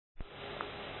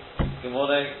Good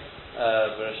morning.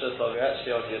 We're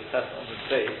actually on your test on the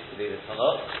base, believe it or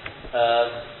not.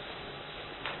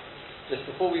 Just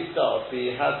before we start,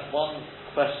 we had one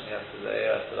question yesterday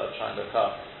that I'll try and look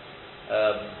up.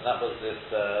 That was this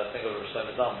thing of Rosh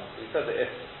Hashanah. We said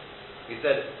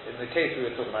that in the case we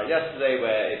were talking about yesterday,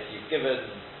 where if you've given,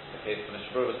 the case the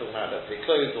Mishnah Berurah was talking about, let's say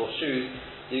clothes or shoes,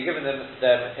 you've given them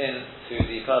in to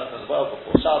the person well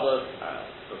before Shabbos,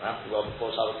 doesn't have to be well before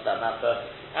Shabbos for that matter,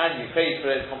 and you paid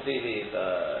for it completely,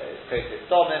 it's created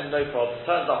Domim, no problem,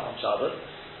 turns up on Shabbos.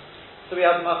 So we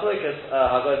have the Machlokas,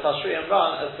 Hagoy Tashri and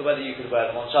Ran, as to whether you could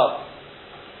wear them on Shabbos.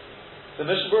 The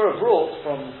Mishnah Berurah brought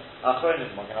from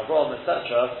Achronim, Magen Avraham,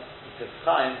 etc., to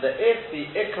Chaim, that if the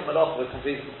Ikka Malach was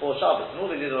completed before Shabbos, and all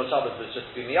they did on Shabbos was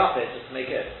just to up it, just to make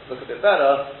it look a bit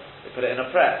better, they put it in a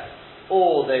press,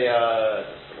 or they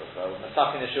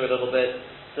massacre the shoe a little bit,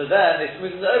 so then they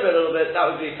smoothed it over a little bit, that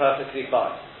would be perfectly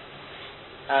fine.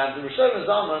 And the Rosh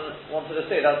Hashanah wanted to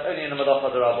say that's only in the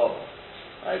Malacha D'Rabbanan,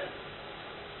 right?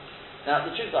 Now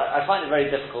the truth is, I find it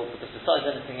very difficult because besides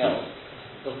anything else,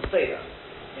 it doesn't say that.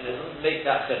 It doesn't make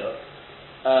that chiluk.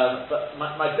 But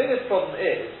my biggest problem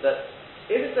is that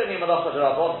if it's only a Malacha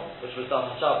D'Rabbanan, which was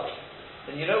done on Shabbos,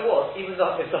 then you know what? Even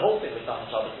if the whole thing was done on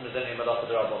Shabbos and there's only a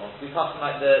Malacha D'Rabbanan, we pass them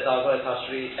like the Hagoy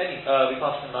Tashri, we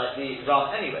pass them like the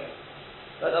Ram anyway.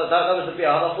 That was the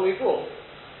Biah Halacha we brought.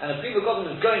 And the Prima Godin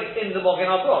was going in the Magen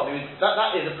Avraham.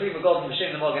 That is a Prima Godin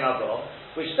machine in the Magen Avraham,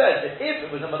 which says that if it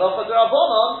was a Malacha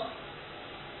D'Rabbanan,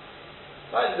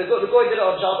 right, the Goy did it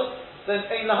on Shabbos, then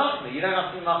Ein Lahachmi, you don't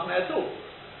have to be Machmeh at all.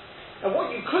 And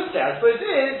what you could say, I suppose,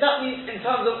 is that means in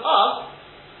terms of us,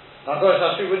 Hagoy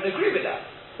Tashri wouldn't agree with that.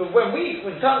 But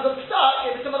in terms of Pshat,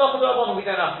 if it's a Malacha D'Rabbanan, we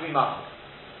don't have to be Machmeh.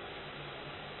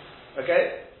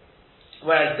 Okay?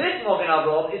 Whereas this Magen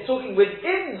Avraham is talking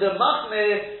within the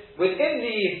Machmeh, within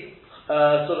the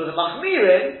sort of the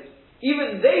Machmirim,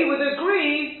 even they would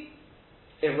agree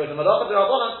if it was a Malacha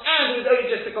D'Rabbanan and it was only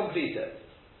just to complete it.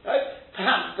 Right?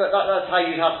 Perhaps that's how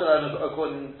you'd have to learn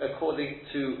according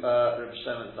to Rabbi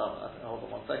Shlomo Zalman. I think, hold on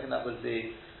one second, that was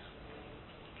the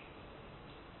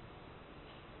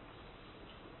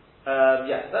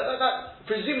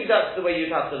presuming that's the way you'd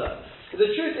have to learn. But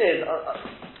the truth is,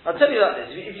 I'll tell you like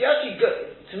this, if you actually go,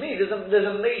 to me there's a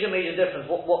major difference.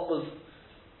 What was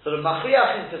sort of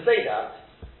machriach him to say that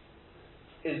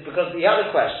is because he had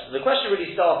a question. The question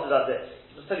really started like this.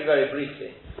 I'll tell you very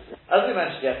briefly. As we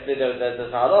mentioned yesterday, there's a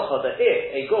halacha that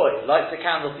if a goy lights a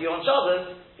candle for you on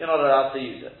Shabbos, you're not allowed to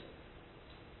use it.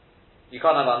 You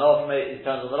can't have anor from it. It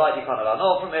turns on the light. You can't have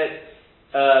anor from it.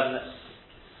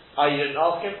 You didn't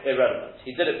ask him? Irrelevant.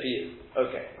 He did it for you.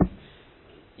 Okay.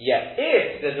 Yeah,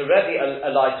 if there's already a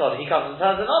light on, he comes and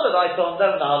turns another light on,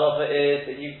 then the halacha is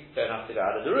that you don't have to go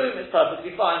out of the room, it's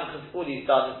perfectly fine, because all he's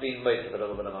done is been most of a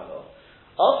little bit of halacha.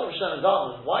 Also, Rosh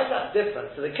Hashanah, why is that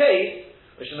different to the case,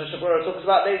 which the Mishnah Berurah talks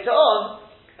about later on,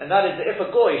 and that is that if a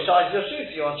goy shines your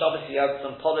shoes to you on Shabbos, he has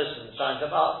some polish and shines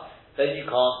them up, then you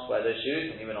can't wear those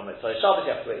shoes, and even on Mitzvah Shabbos,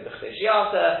 you have to wait the Chidei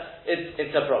Shiata,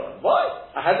 it's a problem. Why?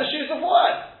 I had the shoes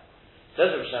before.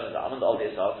 Says Rosh Hashanah, the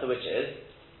obvious answer, which is,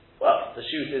 well, the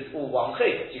shoes is all one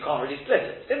chayvus. You can't really split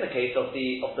it. In the case of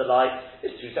the light,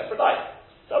 it's two separate lights.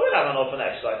 So I won't have an off from the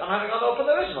extra light. I'm having an off from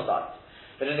the original light.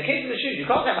 But in the case of the shoes, you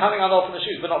can't say I'm having an off from the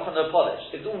shoes, but not from the polish.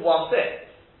 It's all one thing.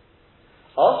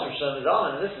 Also, Shlomo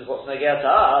Zalman, and this is what's negea to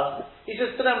us, he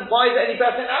says to them, why is it any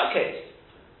better in our case?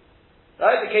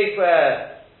 Right? The case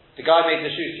where the guy made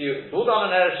the shoes for you, pulled on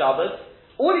an Erev Shabbos.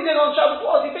 All he did on Shabbos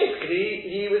was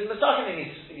he was massacring them.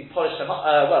 He polished them up.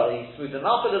 He smoothed them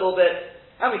up a little bit.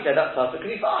 And we said that's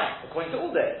perfectly fine, according to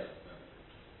all this.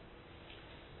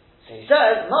 So he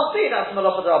says, Masti, that's a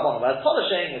Malacha D'Rabbanan, whereas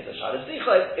polishing is a Shara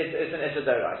Sicha, it's an Issa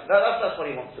D'Oraisa. That's what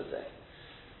he wants to say.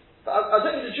 But I'll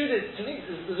tell you the truth is, to me,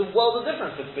 there's a world of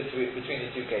difference between the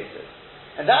two cases.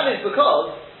 And that is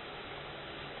because,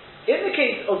 in the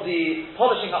case of the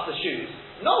polishing up the shoes,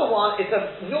 number one, it's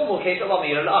a normal case of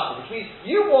Amir al-Achim, which means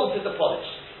you wanted the polish.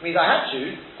 It means I had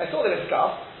shoes, I saw they were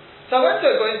scuffed, so I went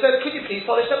to a guy and said, could you please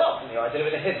polish them up for me? I did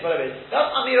it with a hint, whatever it is. That's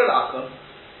Amir al-Akum.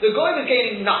 The guy was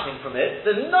gaining nothing from it.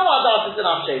 There's no Adas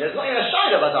D'Nafshe. There's not even a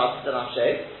shade of Adas D'Nafshe.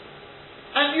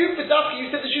 And you said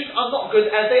the shoes are not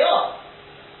good as they are.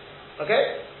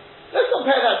 Okay? Let's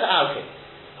compare that to our case.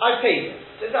 I paid him.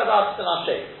 There's Adas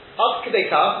D'Nafshe. Up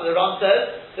Kedekah, the Ram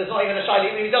says, there's not even a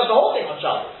shade, even if he does the whole thing on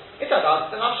Shabbos. It's Adas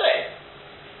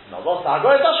D'Nafshe. No, what's that?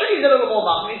 He's a little more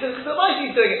machmir. He says, because the nice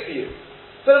he's doing it for you.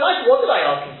 But what did I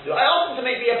ask him to do? I asked him to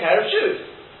make me a pair of shoes.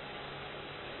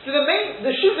 So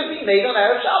the shoes have been made on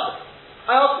Erev Shabbos.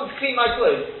 I asked him to clean my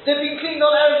clothes. They've been cleaned on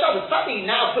Erev Shabbos. The fact that he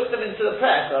now puts them into the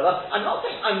press, I'm not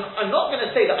going to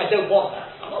say that I don't want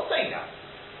that. I'm not saying that.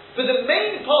 But the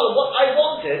main part of what I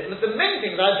wanted, the main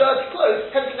thing that I dirty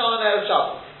clothes, tempting on an Erev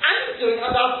Shabbos. And he's doing it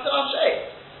about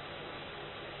Shanashe.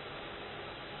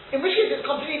 In which case it's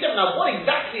completely different. Now, what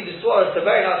exactly the Suara, it's a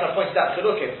very nice I pointed out to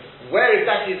look in. Where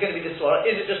exactly is going to be the Suara?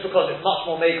 Is it just because it's much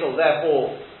more makel,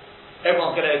 therefore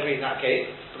everyone's going to agree in that case?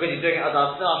 Because he's doing it as a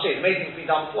Shanashe. The main thing to be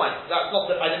done beforehand. That's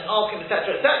not that I didn't ask him,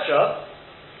 etc., etc.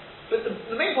 But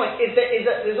the main point is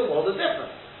that there's a world of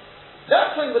difference.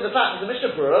 That's when with the fact that the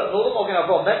Mishnah Berurah, Lord Morgan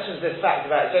Avron mentions this fact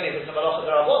about it's only if it's a Malacha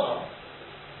D'Rabbanan,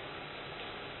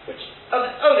 which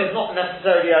only is not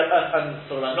necessarily a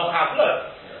sort of a knock-out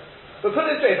blow. But put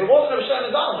it this way, if it wasn't a Rishon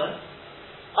Zalman,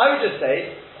 I would just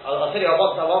say, I'll tell you, I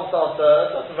once asked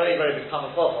a very, very big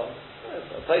Talmud Chacham,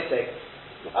 a place sake,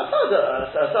 I thought a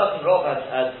certain Rav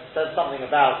had said something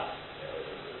about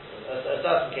a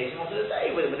certain case he wanted to say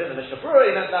within the Mishnah Berurah,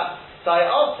 he meant that. So I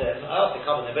asked him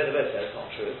covered in a bit, said it's not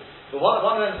true. But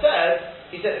one of them said,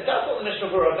 he said, if that's what the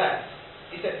Mishnah Berurah meant,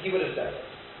 he said, he would have said it.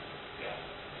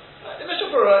 The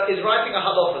Mishnah Berurah is writing a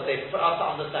halacha for us to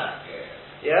understand.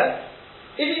 Yeah?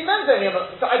 If he meant any of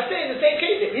it, so I'd say in the same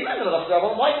case, if he meant the halacha,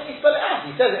 why didn't he spell it out?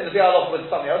 He says it in the halacha with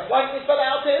something else, why didn't he spell it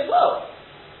out here as well?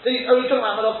 So he's only talking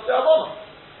about halacha.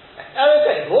 As I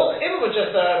said, if it was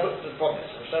just the problem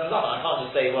is, I can't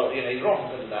just say, well, he's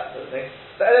wrong because of that sort of thing.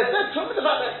 But as I said, talking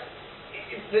about the fact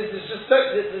that there's just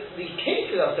the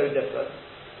cases are so different.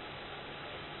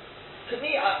 To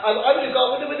me, I would have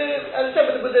gone with a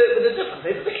difference.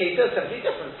 The cases are simply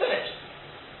different. Finished.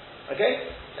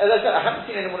 Okay? As I said, I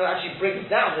haven't seen anyone who actually brings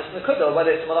down this Nakuda,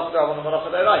 whether it's Malach D'Rabbanan or Malach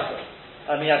D'Oraisa.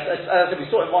 I mean, as I said, we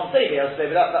saw it in one day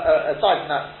yesterday, but aside from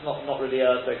that, not really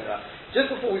spoken about. Just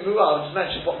before we move on, I'll just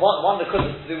mention what one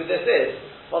Nakuda to do with this is,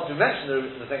 once we mentioned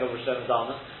the thing of Rishon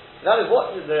Zalman, that is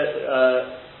what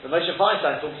the Moshe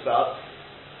Feinstein talks about.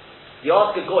 You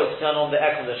ask a goy to turn on the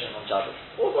air conditioning on Shabbos.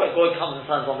 Or a goy comes and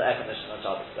turns on the air conditioning on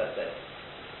Shabbos, let's say.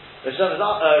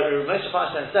 Moshe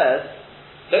Feinstein says,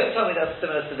 don't tell me that's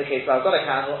similar to the case where I've got a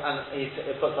candle and he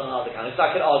puts on another candle. So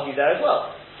I could argue there as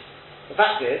well. The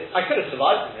fact is, I could have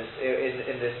survived in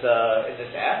this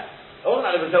air. It wasn't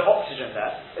that there was no oxygen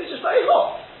there. It was just very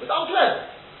hot. It was unpleasant.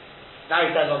 Now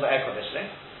he turns on the air conditioning.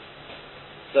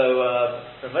 So,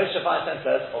 Moshe Feinstein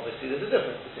says, obviously there's a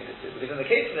difference between the two. Because in the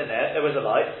case of the net, there was a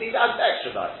light, so he adds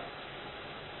extra light.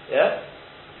 Yeah?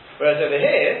 Whereas over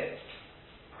here,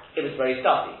 it was very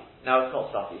stuffy. Now it's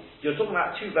not stuffy. You're talking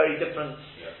about two very different...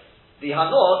 Yeah. The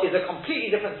Hanor is a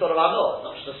completely different sort of Hanor. It's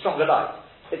not just a stronger light.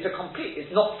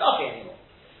 It's not stuffy anymore.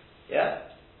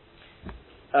 Yeah?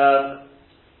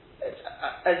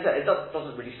 It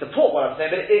doesn't really support what I'm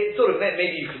saying, but it sort of,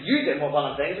 maybe you could use it more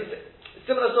what I'm saying. It's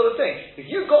similar sort of thing. If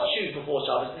you've got shoes before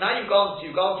Shabbos, now you've gone to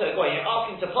a goy, you're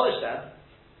asking to polish them.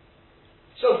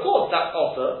 So of course that's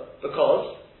also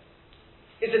because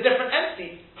it's a different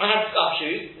entity. I had scuff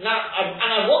shoes, and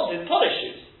I wanted polished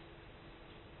shoes.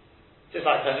 Just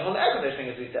like turning on the air conditioning,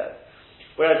 as we said.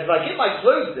 Whereas if I get my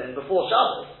clothes in before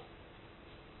Shabbos,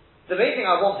 the main thing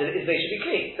I wanted is they should be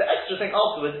clean. The extra thing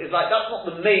afterwards is like, that's not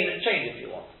the main change if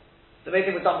you want. The main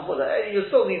thing was done before that. You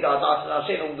still need that, and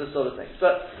all this sort of things.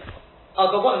 But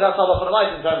the point that's all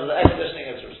in terms of the air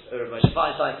conditioning, as Moshe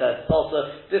Feinstein said. Also,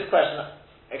 this question,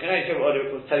 I can only tell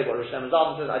you what Rishon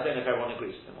Zalman says. I don't know if everyone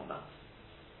agrees with him on that.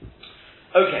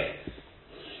 Okay,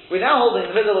 we're now holding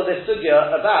in the middle of this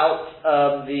sugya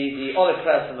about the olive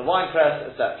press and the wine press,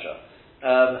 etc.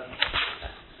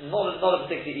 Not a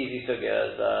particularly easy sugya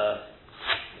as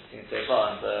you've seen so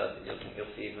far, and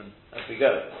you'll see even as we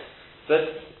go. But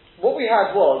what we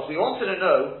had was, we wanted to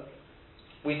know.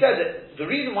 We said that the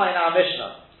reason why in our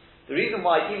Mishnah, the reason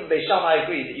why even Beis Shammai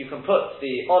agreed that you can put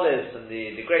the olives and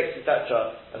the grapes,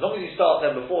 etc., as long as you start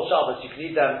them before Shabbos, you can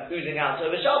leave them oozing out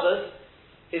over Shabbos,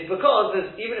 is because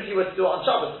even if you were to do it on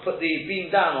Shabbos, to put the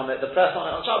beam down on it, the press on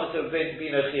it on Shabbos, it would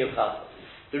be no chiyuv chassid.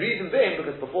 The reason being,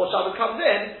 because before Shabbos comes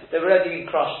in, they've already been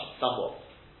crushed somewhat.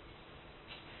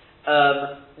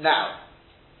 Now,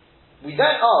 we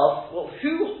then ask, well,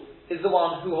 who is the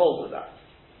one who holds with that?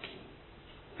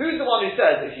 Who's the one who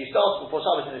says, if you start before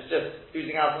Shabbos and it's just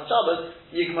oozing out on Shabbos,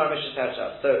 you can wear Mishnah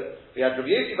Tershah? So, we had Rabbi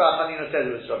Yossi Bar Chanina said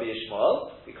it was Rabbi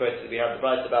Yishmael. We had the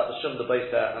price about the Shum, the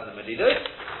Beiser, and the Medidot.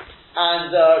 And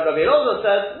Rabbi Elazar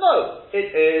says, no, it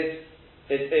is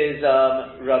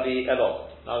Rabbi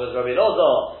Elazar. Now, there's Rabbi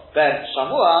Elazar ben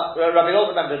Shamua. Rabbi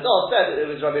Elazar ben Bedor said that it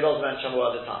was Rabbi Elazar ben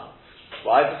Shamua at the time.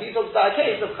 Why? Because he talks about a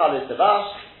case of Chalis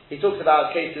Tavash. He talks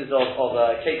about cases of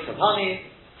cakes of honey,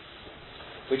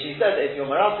 which he said that if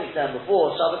your maratis them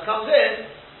before Shabbos comes in,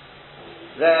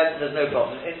 then there's no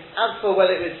problem. As for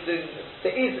whether it was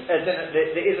there is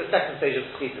a second stage of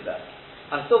Pechita there.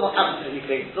 I'm still not absolutely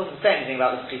clear. It doesn't say anything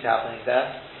about the Pechita happening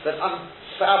there, but I'm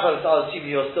for our purpose, I'll assume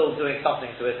you're still doing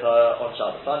something to it on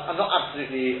Shabbos. So I'm not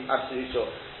absolutely sure.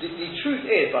 The truth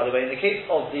is, by the way, in the case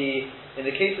of the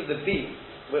bean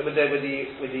with the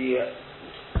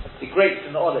grapes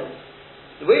and the olives,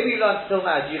 the way we learned till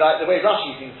now, the way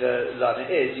Rashi seems to learn it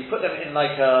is, you put them in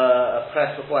like a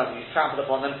press beforehand, you trample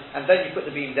upon them, and then you put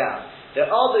the bean down. There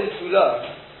are those who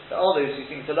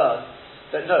seem to learn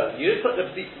that no, you just put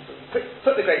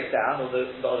the grapes down, or the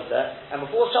olives there, and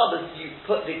before Shabbos you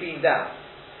put the bean down.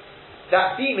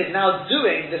 That bean is now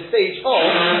doing the stage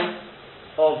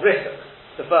of Rituk,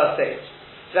 the first stage.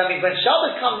 So that means when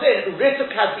Shabbos comes in,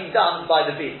 Rituk has been done by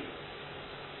the bean.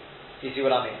 You see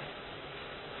what I mean?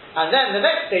 And then the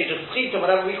next stage of Chita,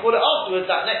 whatever we call it afterwards,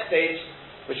 that next stage,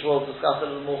 which we'll discuss a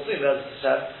little more soon,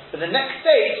 but the next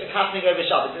stage is happening over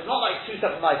Shabbos. It's not like two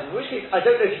separate items, in which case, I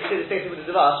don't know if you can say the same thing with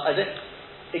the Devash.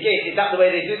 Again, is that the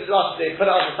way they do the Devash? They put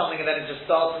it under something and then it just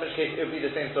starts, in which case it would be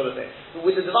the same sort of thing. But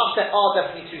with the Devash, there are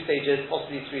definitely two stages,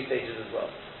 possibly three stages as well.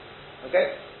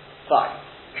 Okay? Fine.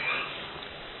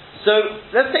 So,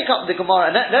 let's take up the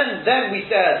Gemara, and then we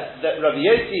said that Rabbi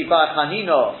Yossi bar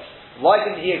Chanina, why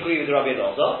didn't he agree with Rabbi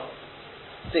Elazar?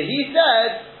 So he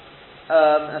said,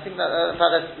 I think that,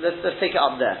 let's take it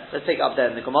up there. Let's take it up there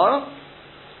in the Gemara.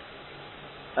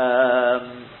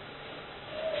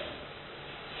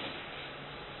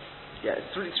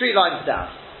 Three lines down.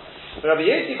 Rabbi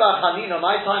Yossi bar Chanina,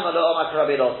 my time alo omak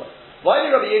Rabbi Elazar. Why did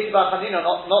Rabbi Yossi bar Chanina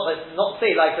not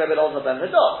say like Rabbi Elazar ben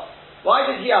Hadar? Why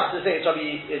did he have to say it's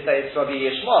Rabbi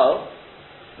Yishmael?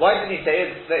 Why didn't he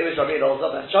say that it was Rabbi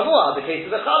Elazar ben Shammua, the case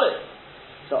of the Chalit?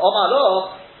 So Omar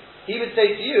Loch, he would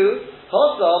say to you,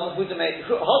 Hosam,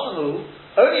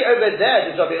 only over there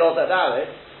does Rabbi Elazar allow it,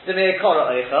 the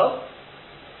Me'ekara Eichel,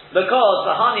 because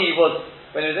the honey was,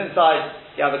 when it was inside,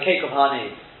 you have a cake of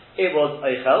honey, it was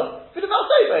Eichel, but it's not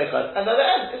Eichel, and at the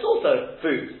end, it's also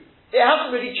food. It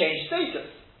hasn't really changed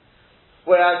status.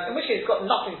 Whereas, in which case, it's got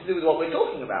nothing to do with what we're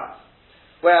talking about.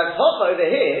 Whereas, Hocha over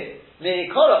here,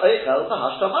 Me'ekara Eichel,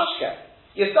 Tahashta Mashke.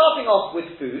 You're starting off with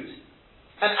food,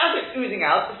 and as it's oozing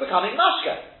out, it's becoming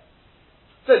mashka.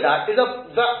 So that is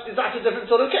a different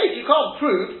sort of case. You can't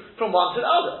prove from one to the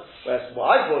other. Whereas what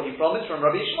I brought you from is from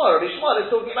Rabbi Yishmael. Rabbi Yishmael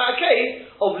is talking about a case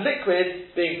of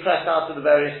liquid being pressed out of the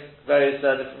various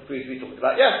different foods we talked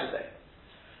about yesterday.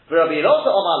 For Rabbi Elazar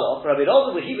Omaloch, Rabbi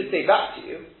Elazar, he would say back to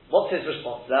you, what's his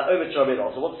response to that? Over to Rabbi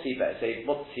Elazar, what does he say?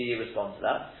 What does he respond to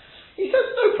that? He says,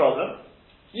 no problem.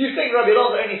 You think Rabbi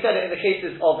Elazar only said it in the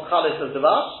cases of Chalis of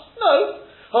Devash? No.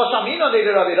 We've heard it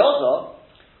with Rabbi Elazar,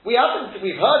 we've learned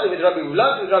it with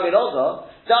Rabbi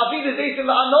Elazar,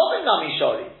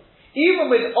 even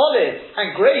with olives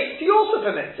and grapes, he also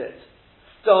permits it.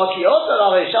 So, because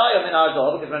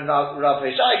when Rav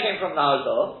Hishai came from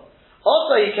Nahazor,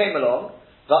 also he came along,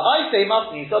 but I say and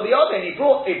he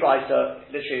brought a brisa,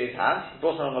 literally in his hand, he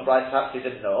brought along a brisa perhaps he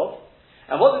didn't know of.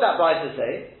 And what did that brisa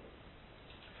say?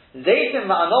 Zaytim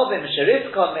ma'anovim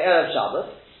sheriskon me'erev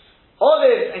Shabbos,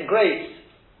 olives and grapes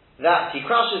that he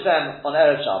crushes them on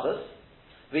Erev Shabbos,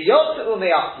 v'yotze'u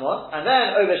me'atzmon, and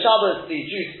then over Shabbos the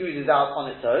juice oozes out on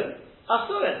its own,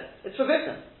 asurin, it's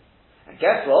forbidden. And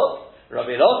guess what?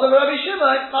 Rabbi Elazar and Rabbi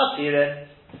Shimon, matirin.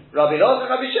 Rabbi Elazar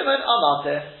and Rabbi Shimon are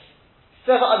matir.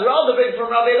 So I'd rather bring from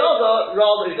Rabbi Elazar,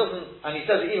 and he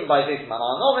says it even by Zaytim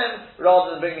Ma'anovim,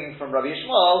 rather than bringing from Rabbi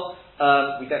Yishmael.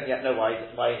 We don't yet know why he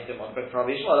didn't want to bring from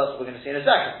Rabbi Yishmael, that's what we're going to see in a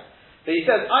second. But he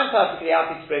says, I'm perfectly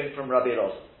happy to bring from Rabbi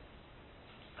Elazar.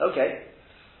 Okay.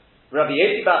 Rabbi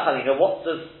Yossi bar Chanina,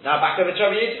 now back over to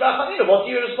Rabbi Yossi bar Chanina, what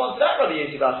do you respond to that, Rabbi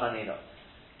Yossi bar Chanina?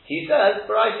 He says,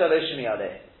 Baraisa lo shmi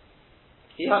aleh.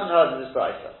 He hadn't heard of this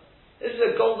Baraisa. This is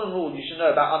a golden rule you should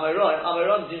know about Amoron.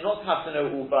 Amoron do not have to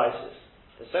know all Barisas.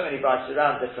 There's so many Barisas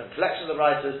around, different collections of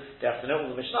Barisas, they have to know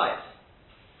all the Mishnayos.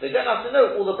 They don't have to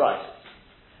know all the Barisas.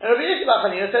 And Rabbi Yossi bar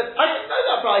Chanina says, I didn't know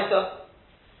that Baraisa.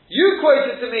 You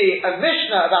quoted to me a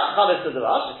Mishnah about Chalas to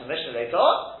Devash, it's a Mishnah later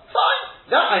on, fine.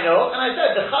 That I know, and I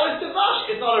said the Chalas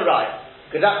Devash is not a right,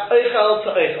 because that's Eichel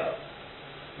to Eichel.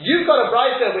 You've got a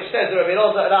brisa which says that Rabbi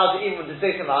Elazar allows it even with the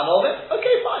Zaytim Ma'anovim.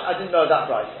 Okay, fine. I didn't know that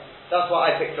brisa. That's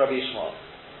why I picked Rabbi Yishmael.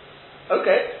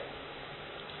 Okay.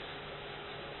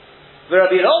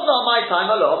 Rabbi Elazar, my time,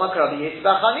 Rabbi Yossi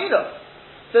bar Chanina.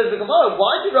 Says the Gemara,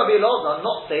 why did Rabbi Elazar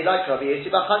not say like Rabbi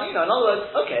Yossi bar Chanina? In other words,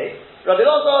 okay, Rabbi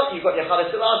Elazar, you've got your Chalas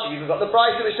Devash, you've even got the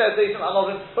brisa which says Zaytim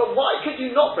Ma'anovim, but why could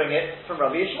you not bring it from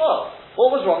Rabbi Yishmael?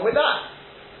 What was wrong with that?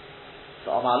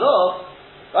 So Amar Lo,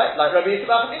 right, like Rabbi Yossi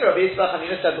bar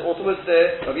Chanina said the author was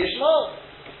Rabbi Yishmael.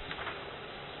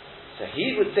 So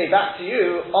he would say back to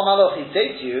you, Amar Lo, he'd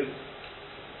say to you,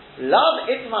 Lav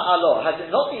itma alo, has it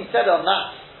not been said on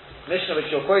that Mishnah which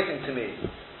you're quoting to me,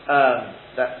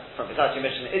 that from Hitachi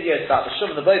Mission idiots about the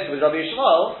Shum and the Bosa with Rabbi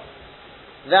Yishmael,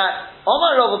 that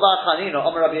Omar Rav Bar Chanina,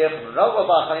 Omar Rabbi Yechanan, Rav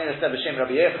Bar Chanina said B'Shem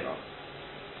Rabbi Yechanan,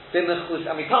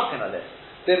 and we talking on this.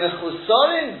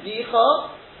 B'mechusarin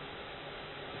dicha.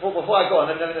 Before I go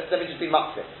on, let me just be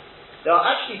makfir. There are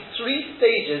actually 3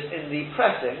 stages in the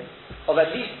pressing of at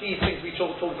least these things we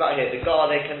talked about here: the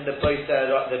garlic and the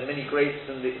bosa, the mini grapes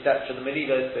and the etc., the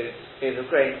melidos, the ears of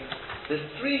grain. There's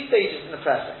 3 stages in the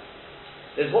pressing.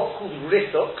 There's what's called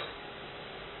risuk.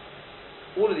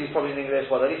 All of these probably in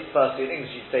English, well, at least firstly in English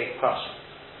you'd say crushing,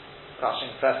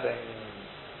 pressing,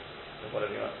 whatever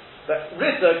you want. But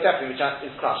risuk definitely, which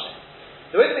is crushing.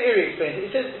 The way that the Iri explains it,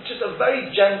 he says it's just a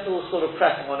very gentle sort of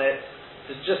pressing on it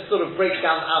to just sort of break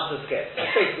down the outer skin.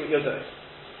 That's basically what you're doing.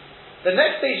 The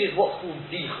next stage is what's called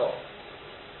dicha.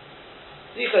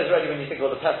 Dicha is really when you think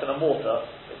of the pestle and a mortar.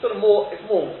 It's more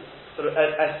sort of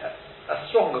a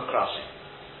stronger crushing.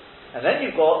 And then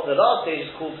you've got the last stage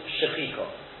is called shechika,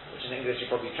 which in English you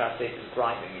probably translate as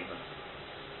grinding even.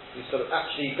 You sort of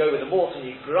actually go with the mortar and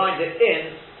you grind it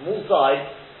in from all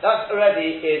sides. That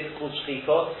already is called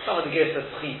shechika. Some of the gears are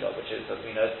shechita, which is, as we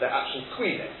know, the actual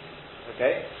squeezing.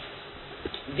 Okay?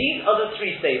 These are the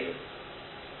 3 stages.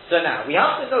 So now, we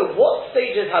have to know what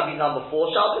stages have been done before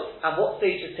Shabbos, and what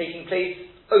stage is taking place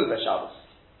over Shabbos.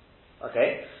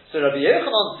 Okay? So Rabbi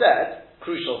Yochanan said,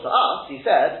 crucial to us, he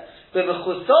said, if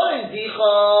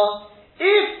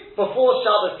before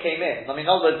Shabbos came in, I mean, in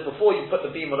other words, before you put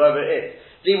the beam whatever it is,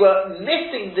 they were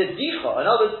missing the dicha. In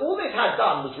other words, all they've had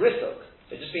done was risuk.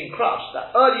 They're just being crushed,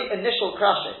 that early initial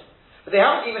crushing. But they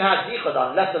haven't even had dicha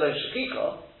done, let alone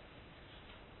shekika.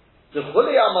 The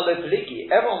chulei amalo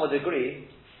peliki, everyone would agree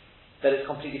that it's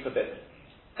completely forbidden.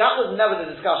 That was never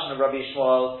the discussion of Rabbi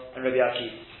Yishmael and Rabbi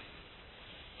Akiva.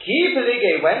 Ki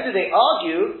pelige, when did they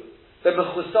argue the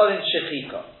mechusarin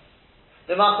shekika?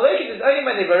 The machlokes is only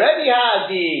when they've already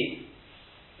had the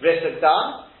risuk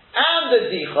done and the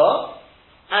dicha,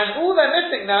 and all they're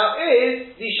missing now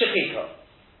is the shekika.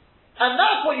 And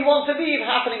that's what you want to leave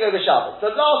happening over Shabbos.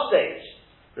 The last stage.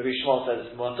 Rabbi Shmuel says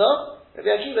it's mutter. Rabbi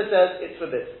Akiva says it's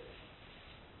forbidden.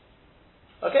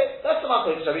 Okay? That's the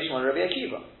machlokes of Rabbi Shmuel and Rabbi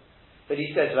Akiva. But he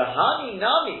says, V'hani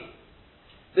nami.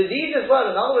 But these as well,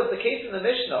 in other words, the case in the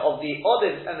Mishnah of the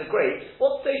olives and the grapes,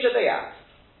 what stage are they at?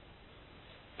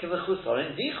 They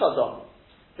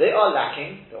are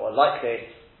lacking, or like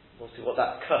we'll see what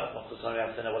that we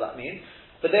have to know what that means.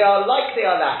 But they are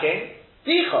lacking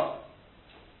dicha.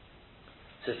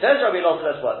 So says Rabbi Elazar,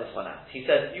 let's work this one out. He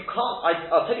says, you can't,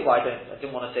 I'll tell you why I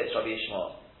didn't want to say it's Rabbi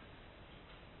Yishmael.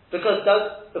 Because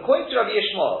according to Rabbi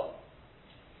Yishmael,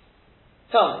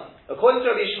 tell me, according to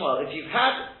Rabbi Yishmael, if you've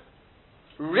had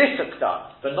risuk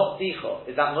done, but not dicha,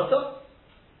 is that mutter?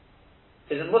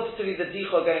 Is it mutter to leave the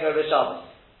dicha going over Shabbos?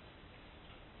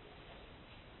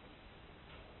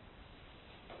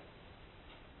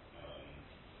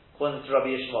 According to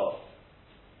Rabbi Yishmael.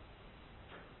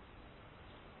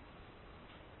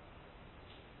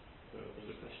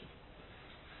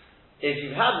 If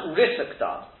you've had risuk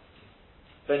done,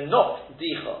 but not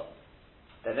dicha,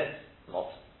 then it's not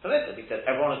permitted, because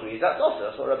everyone agrees that's also,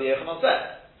 that's what Rabbi Yochanan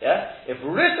said. Yeah? If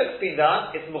risuk's been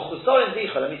done, it's mechusarin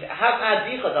dicha, that means it hasn't had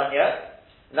dicha done yet,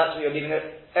 and that's what you're leaving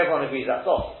it, everyone agrees that's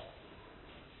off.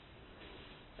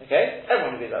 Okay?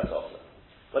 Everyone agrees that's off.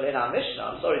 But in our Mishnah,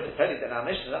 I'm sorry to tell you that in our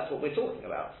Mishnah, that's what we're talking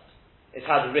about. It's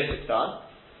had risuk done,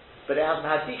 but it hasn't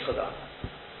had dicha done.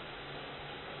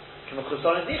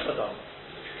 Mechusarin dicha done.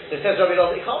 So it says Rabbi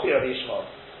Elazar, it can't be Rabbi Yishmael.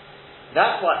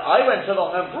 That's why I went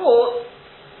along and brought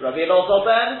Rabbi Elazar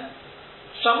ben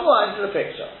Shamua into the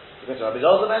picture. Because Rabbi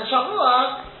Elazar ben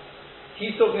Shamua,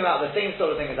 he's talking about the same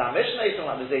sort of thing as our Mishnah, he's talking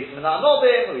about the Zaytim and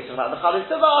Anobim, or he's talking about the Chalit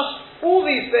Tavash. All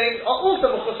these things are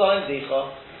also Mechusarin Dicha.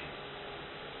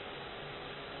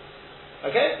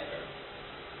 Okay?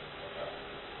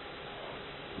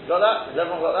 Got that? Has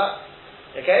everyone got that?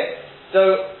 Okay?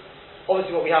 So,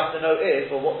 obviously what we have to know is,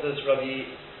 well, what does Rabbi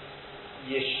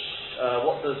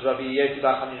Yossi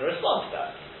bar Chanina respond to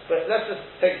that? But let's just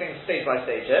take things stage by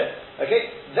stage here.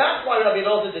 Okay? That's why Rabbi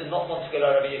Elazar did not want to go to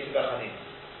Rabbi Yossi bar Chanina.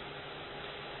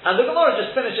 And the Gemara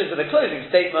just finishes with a closing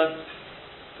statement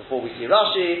before we see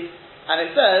Rashi, and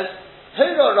it says,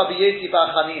 Hora Rabbi Yossi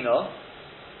bar Chanina.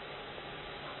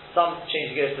 Some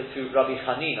change gears to Rabbi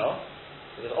Chanina,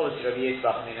 because obviously Rabbi Yossi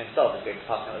bar Chanina himself is going to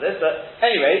pass on this, but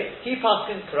anyway, he passed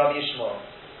in to Rabbi Yishmael.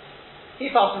 He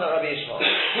passed on to Rabbi Yishmael.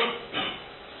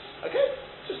 Okay?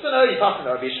 Just to know, he passed on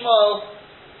to Rabbi Yishmael.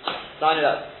 So I know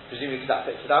that, presumably that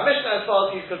fits with our Mishnah as far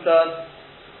as he's concerned.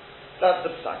 That's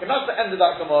the psak. And that's the end of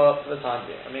that Gemara for the time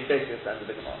being. I mean, basically it's the end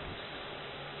of the Gemara.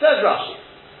 Says Rashi.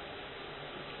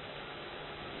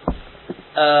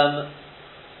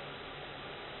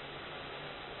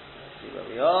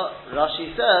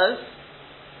 Rashi says,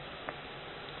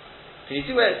 can you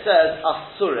see where it says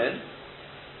Asurin?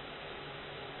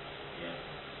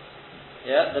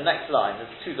 Yeah, the next line,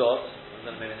 there's two dots, and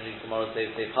then maybe in the new tomorrow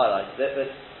they've highlighted it, but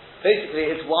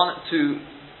basically it's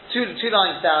two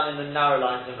lines down in the narrow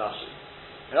lines in Rashi.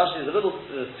 In Rashi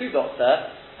there's two dots there,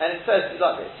 and it says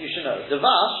like this, you should know,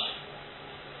 Devash,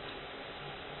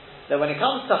 that when it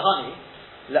comes to honey,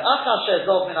 after it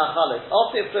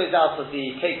flows out of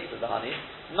the cakes of the honey,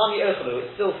 it's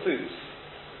still food.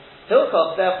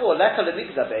 Hilchos, therefore,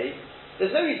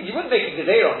 there's no, you wouldn't make a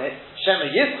gezeir on it.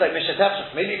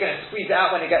 Maybe you're going to squeeze it out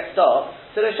when it gets dark.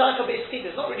 So the shaykh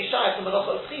it's not really shaykh from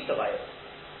melacha of schita by it.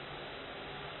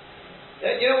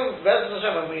 You know,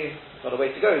 when we got a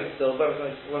way to go still,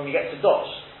 when we get to dosh.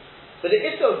 But the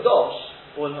issa of dosh,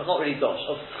 or not really dosh,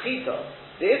 of schita,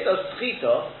 the issa of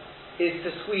schita is to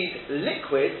squeeze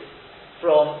liquid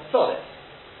from solid.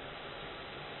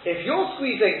 If you're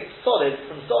squeezing solid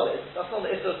from solid, that's not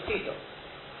the issa of schita.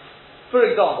 For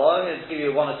example, I'm going to give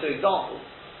you one or two examples.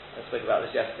 I spoke about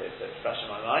this yesterday, so it's fresh in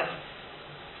my mind.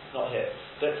 Not here.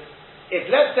 But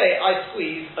if, let's say, I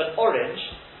squeeze an orange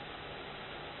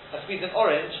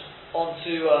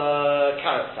onto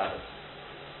carrot salad.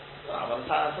 Well, I want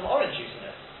to add some orange juice in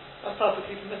it. That's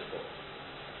perfectly permissible.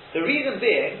 The reason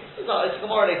being, it's a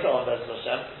Gemara later on, Be'ez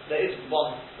Hashem. There is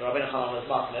one, Rabbi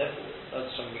Chanan's Matneh, Be'ez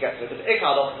Hashem we get to it, but the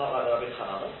Ikad is not like the Rabbi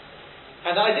Chanan.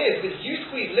 And the idea is, because you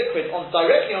squeeze liquid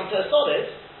directly onto a solid,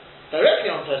 it's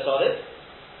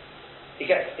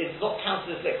not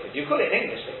counted as liquid. You call it an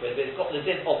English liquid, but it's got the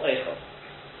din of Eichel.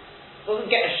 It doesn't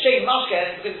get a shame mashke,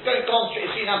 and it's gone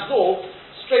straight, it's been absorbed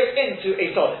straight into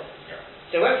a solid. Yeah.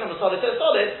 So it went from a solid to a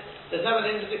solid, there's no one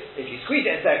in if you squeeze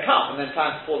it into a cup and then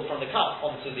transport it from the cup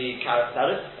onto the carrot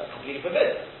salad, that's completely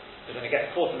forbidden. Because when it gets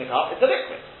caught in the cup, it's a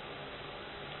liquid.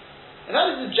 And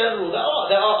that is the general rule.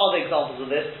 There are other examples of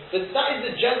this, but that is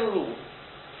the general rule.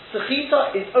 Sechita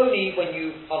is only when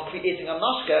you are creating a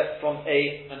mashke from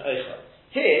an oichel.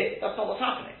 Here, that's not what's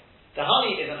happening. The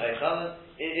honey is an oichel,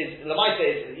 and Lamaita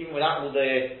is, even without all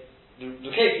the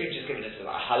case we've just given, it's a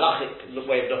halachic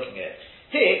way of looking at it.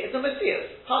 Here, it's a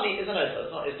messias. Honey is an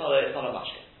oichel, it's not a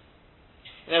mashke.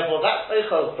 And therefore, that's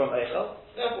oichel from oichel.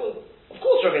 Therefore, of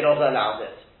course, Rabbi Elazar allows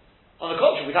it. On the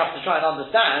contrary, we'd have to try and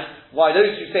understand why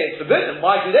those who say it's forbidden,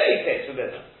 why do they say it's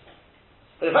forbidden?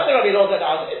 But the fact that Rabbi Elazar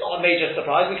allows it, it's not a major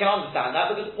surprise, we can understand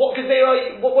that, because what are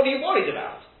you worried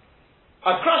about?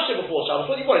 I've crushed it before Shabbos,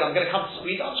 what are you worried? I'm going to come to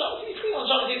squeeze on Shabbos? You squeeze on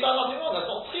Shabbos, you've done nothing wrong, that's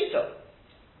not schita.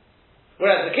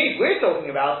 Whereas the case we're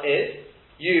talking about is,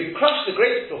 you've crushed the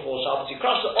grapes before Shabbos, you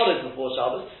crushed the olives before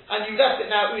Shabbos, and you left it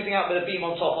now oozing out with a beam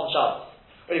on top on Shabbos.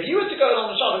 But if you were to go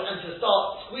along the Shabbos and to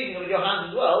start squeezing it with your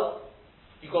hands as well,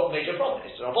 you've got a major problem.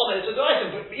 It's a rabbanon, it's a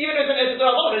item, but even if it's a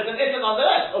rabbanon, it's an item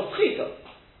nonetheless of schita.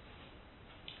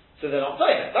 So they're not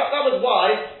saying it. That was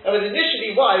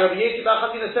initially why Rabbi Yossi Bar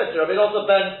Chanina said to Rabbi Elazar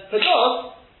ben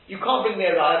Pados, you can't bring me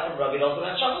a raya from Rabbi Elazar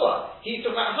ben Shamua. He's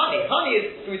talking about honey. Honey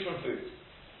is food from food.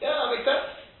 Yeah, that makes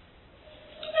sense.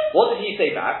 What did he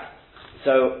say back?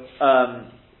 So,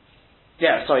 he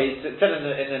said in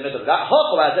the middle of that,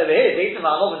 over here,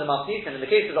 in the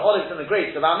case of the olives and the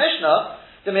grapes of our Mishnah,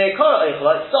 the me'ekora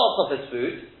eichla, it starts off as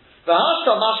food. The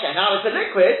hashtal mashka, and now it's a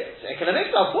liquid. So it can mix.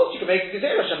 Of course, you can make a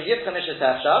gezerah.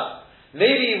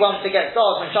 Maybe once it gets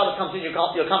dark, when Shabbos comes in, you'll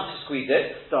come to squeeze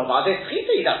it. So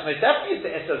that's most definitely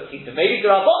an issur of schita. Maybe it's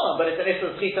a rabbanon, but it's an issur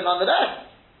of schita nonetheless.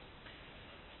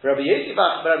 Rabbi Yossi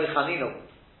Bar Rabbi Chanina.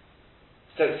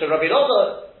 So Rabbi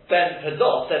Elazar ben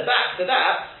Pados said back to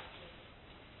that.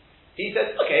 He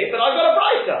said, okay, but I've got a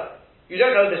brayta. You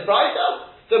don't know this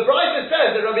brayta? The brayta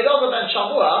says that Rabbi Elazar ben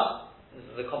Shamua, this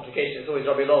is the complication, it's always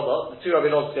Rabbi Elazar, the two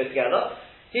Rabbi Elazars go together.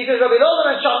 He says Rabbi Elazar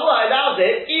ben Shamua allows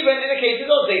it even in the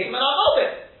cases of Zeitim and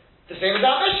Anovim. The same as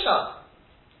our Mishnah.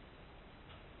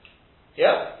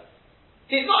 Yeah?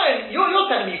 He's not you're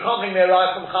telling me you can't bring me a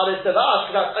raya from Chalis to Vash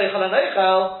because that's Eichel and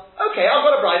Eichel. Okay, I've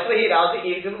got a brayta where he allows it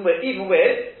even with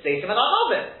Zeitim and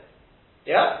Anovim.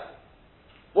 Yeah?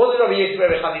 What did Rabbi Yossi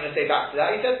Bar Chanina say back to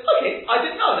that? He said, okay, I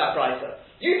didn't know that brayta.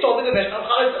 You told me the Mishnah of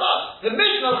Chalis Tavash. The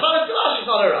Mishnah of Chalis Tavash is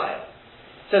not a raya.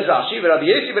 Says Rashi, but Rabbi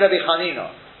Yossi Bar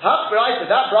Chanina. That brayta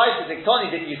is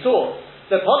Iktoni that you saw.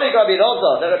 So Polig Rabbi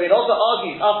Elazar, that Rabbi Elazar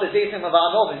argues after Zeitim of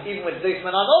Anovim, even with Zeitim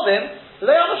and Anovim, so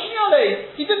they are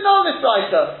Mashniale. He didn't know this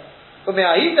brayta. But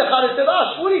Me'ahid the Chalis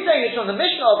Tavash, what he's saying is from the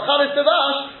Mishnah of Chalis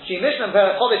Tavash, she Mishnah in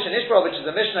Perek Chodesh and Ishbara, which is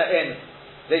the Mishnah in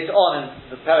later on in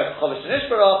the Perek Chodesh and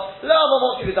Ishbara, Lama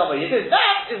Motzi V'Dama. He says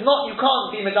that is not, you can't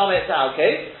be Medama at our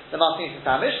case. The Masnis is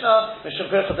our Mishnah,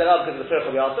 Mishnah Perek Chodesh because of the Perek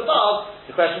of Yalt above,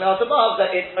 the question of Yalt above,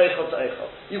 that it's Eichel to Eichel.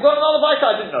 You've got another bite,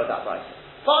 I didn't know that right.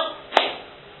 Fine.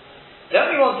 Then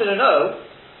we wanted to know,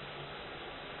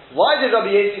 why did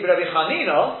Rabbi Yossi Rabbi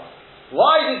Chanina,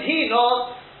 why did Rabbi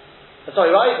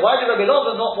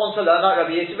Elazar not want to learn like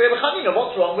Rabbi Yossi Rabbi Chanina?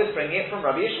 What's wrong with bringing it from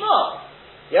Rabbi Yishmael?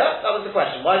 Yeah, that was the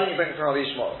question. Why didn't you bring it from Rabbi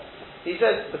Yishmael? He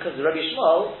says, because Rabbi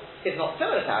Yishmael is not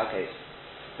similar to our case.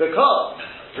 Because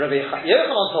Rabbi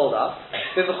Yochanan told us,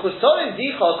 if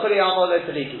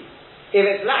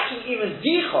it's lacking even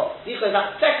dicha is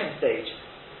that second stage,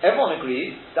 everyone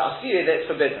agrees that asiri that it's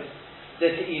forbidden.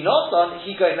 That the inosan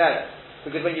he go merit.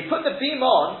 Because when you put the beam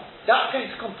on, that's going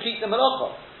to complete the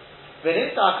malacha.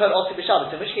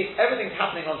 In which case everything's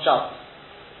happening on Shabbos.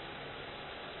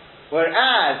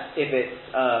 Whereas if it's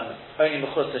only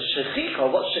mechutz shechika,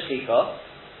 what's shechika?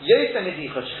 Yosem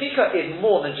dicha. Shechika is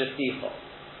more than just dicha.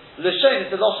 L'shon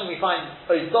is the lotion we find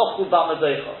oidochu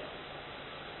b'madoicha.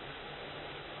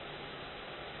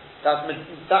 That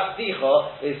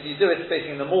dicha is you do it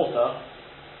facing the mortar.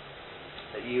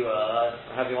 That you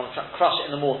however you want to crush it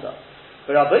in the mortar.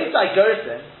 But Rabbeisai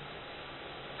Gerson,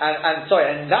 and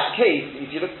in that case,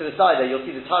 if you look to the side there, you'll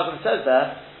see the Targum says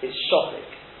there it's shofik.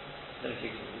 I don't know if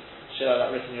you should have that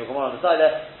written in your Gemara on the side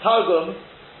there. Targum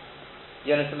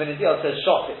Yonasan ben Azil says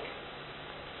shofik.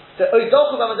 So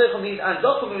oidochu b'madoicha means, and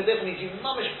dochu b'madoicha means you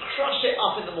mamish crush it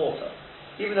up in the mortar.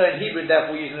 Even though in Hebrew,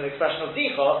 therefore, using an expression of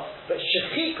dicha, but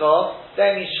shechika,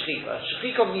 there means shechika.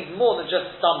 Shechika means more than just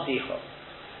some dicha.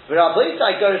 But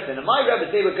Rabbeisai Gerson, and my rabbis,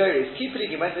 they were goris,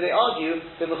 Kipuriki, when did they argue,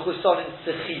 the mechuson in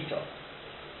sechita.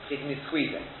 It means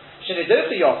squeezing.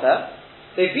 Shenidocha yota,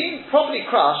 they've been properly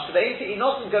crushed, but they ain't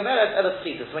inosan gomeret el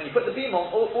schita. So when you put the beam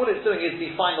on, all it's doing is the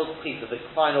final schita, the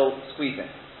final squeezing.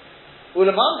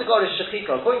 Ulamam the god is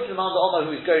shechika, according to the man the Omar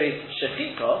who is goris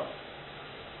shechika.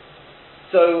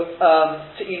 So,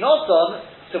 to inoson,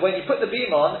 so when you put the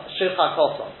beam on, shircha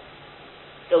koson,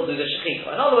 it'll do the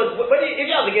shechika. In other words, if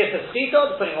you have the gear to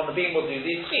shechika, putting on the beam will do the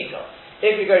shechika.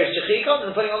 If you go to shechika,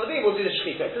 then putting on the beam will do the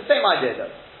shechika. It's the same idea though.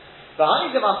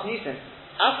 V'hani zemas nisim,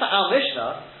 after our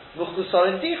Mishnah,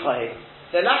 muchkusorin dicha,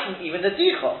 they're lacking even the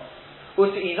dicha.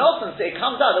 Or to inoson, so it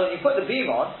comes out that when you put the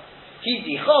beam on, he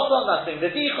dichason, that's doing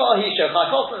the dicha, he shircha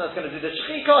koson, that's going to do the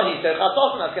shechika, he shircha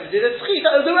koson, that's going to do the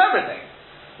shechika, it'll do everything.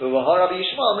 Rabbi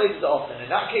Yishmael made it often. In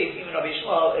that case, even Rabbi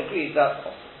Yishmael agrees that's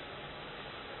often.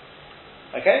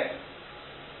 Okay?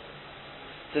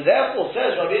 So therefore,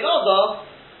 says Rabbi Elazar,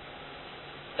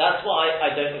 that's why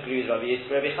I don't agree with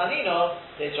Rabbi Chanina,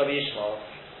 it's Rabbi Yishmael.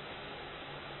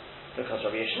 Because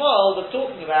Rabbi Yishmael was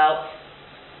talking about,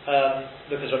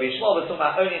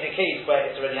 only in a case where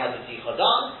it's already had the dicha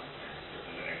done.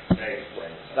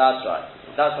 That's right.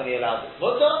 That's when he allows it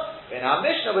mutter. In our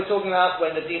Mishnah, we're talking about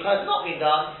when the dicha has not been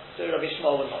done, so Rabbi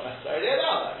Yishmael would not necessarily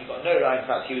allow that. You've got no right, in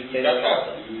fact, he would say that's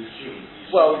also.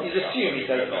 Well, you'd assume he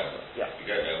says it's also. Yeah.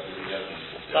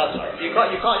 That's right. You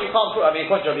can't put, according to Rabbi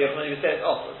Yochanan, he would say it's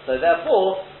also. So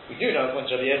therefore, we do know according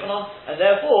to Rabbi Yochanan, and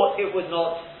therefore, it would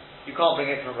not, you can't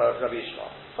bring it from Rabbi Yishmael.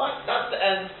 Fine, that's the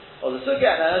end of the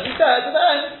sugya. And as we said, at the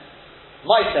end,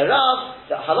 Ma'aser Rav,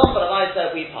 the halacha of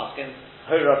Ma'aser, we paskin,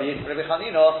 Rabbi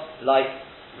Chanina, like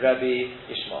Rabbi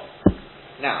Yishmael.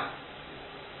 Now,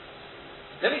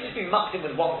 let me just be mucked in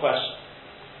with one question,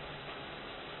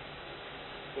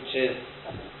 which is,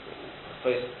 I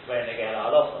suppose, very negay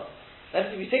halacha.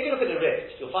 If you take a look at the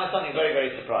Rif, you'll find something very,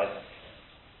 very surprising.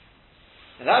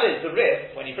 And that is the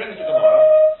Rif, when he brings the Gemara,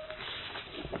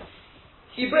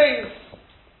 he brings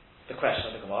the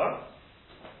question of the Gemara.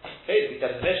 Okay, we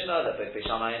said in the Mishnah that both Beis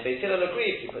Shammai and Beis Hillel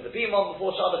agree if you put the beam on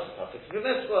before Shabbos, it's perfect to be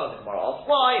mitzvah, and the Gemara asks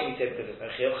why, and we say because there's no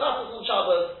Chiyuv Chassidus on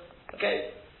Shabbos.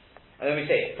 Okay? And then we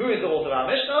say, who is the author of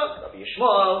our Mishnah? Rabbi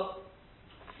Yishmael.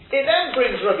 It then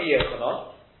brings Rabbi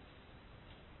Yochanan.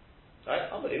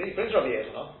 Right? Unbelievable. He brings Rabbi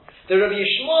Yochanan. The Rabbi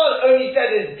Yishmael only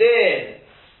said it's din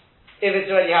if it's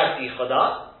already had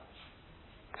dichadan.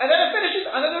 And then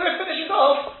the Rif finishes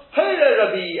off.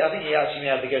 I think he actually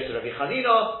may have to go to Rabbi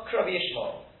Chanina, Rabbi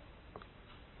Yishmael.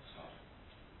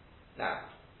 Now,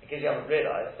 in case you haven't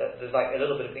realised that there's like a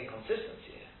little bit of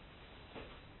inconsistency here.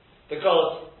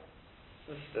 Because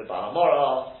the Baal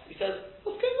HaMorah, he says,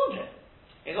 what's going on here?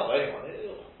 He's not the only one.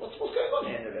 What's going on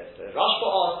here in the list? Rashba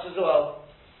asks as well.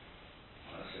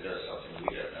 There's something we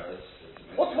don't know.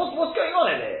 What's going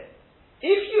on in here?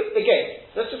 If you, again,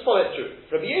 let's just follow it through.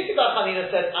 Rabbi Yossi Bar Chanina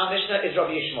said, our Mishnah is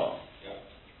Rabbi Yishmael. Yeah.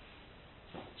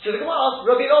 So the Gemara asks,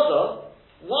 Rabbi Elazar,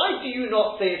 why do you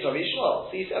not say it's Rabbi Yishmael?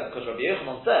 So he said, because Rabbi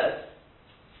Yochanan said,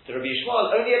 the Rabbi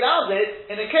Yishmael only allows it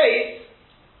in a case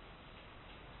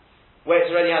where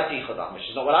it's already had dichadan, which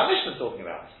is not what our Mishnah is talking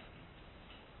about.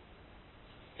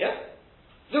 Yeah?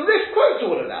 The Rif quotes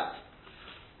all of that.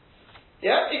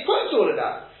 Yeah? It quotes all of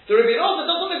that. The Rabbi Elazar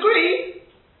doesn't agree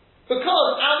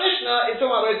Because our Mishnah is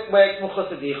talking about where it's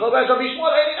Muchas Dicha, whereas Rabbi Yishmael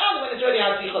only knows when it's already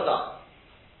had Dicha done.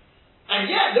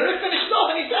 And yet, the Rif finishes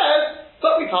off and he says,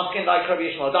 but we paskin like Rabbi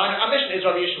Yishmael. Our Mishnah is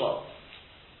Rabbi Yishmael.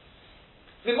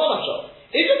 If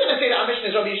you're going to say that our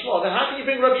Mishnah is Rabbi Yishmael, then how can you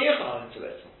bring Rabbi Yochanan into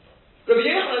it? Rabbi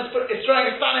Yochanan is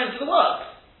throwing a spanner into the works.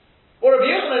 What Rabbi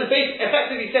Yochanan is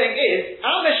effectively saying is,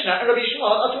 our Mishnah and Rabbi Yishmael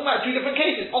are talking about two different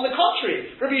cases. On the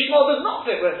contrary, Rabbi Yishmael does not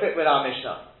fit with our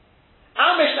Mishnah.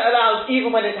 Our Mishnah allows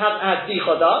even when it hasn't had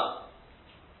Dicha done,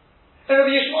 and Rabbi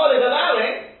Yishmael is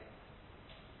allowing,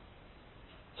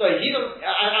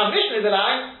 our Mishnah is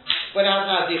allowing when it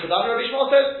hasn't had Dicha done, and Rabbi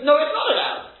Yishmael says, no, it's not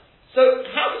allowed. So,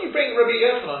 how can you bring Rabbi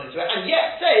Yochanan into it, and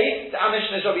yet say that our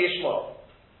Mishnah is Rabbi Yishmael?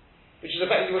 Which is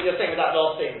effectively what you're saying with that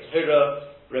last thing. Hura,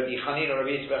 Rabbi Chanina,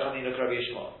 Rabbi Yitzchak, Chanina, Rabbi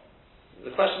Yishmael.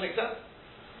 Does the question make sense?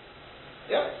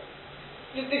 Yeah?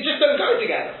 They just don't go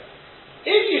together.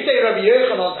 If you say Rabbi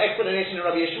Yochanan's explanation of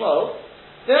Rabbi Yishmael,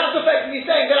 then that's effectively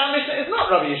saying that our Mishnah is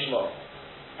not Rabbi Yishmael.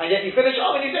 And yet you finish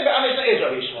off and you say that our Mishnah is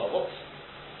Rabbi Yishmael. What?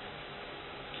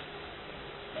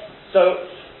 So,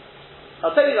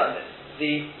 I'll tell you like this.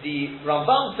 The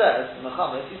Rambam says,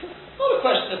 Muhammad, he says, not a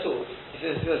question at all. He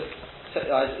says,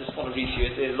 I just want to read to you,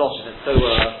 it's Loshen, it's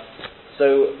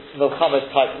so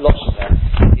Muhammad type Loshen there.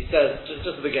 He says, just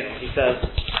at the beginning, he says,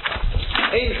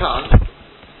 Ein Khan,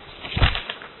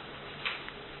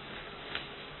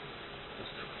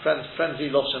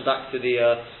 friendly Loshen back to the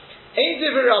Ein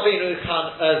Divrei Rabbeinu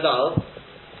Khan Zal.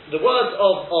 The words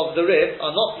of the Rif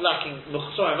are not lacking.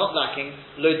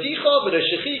 Lo dicha v'lo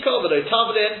shechika v'lo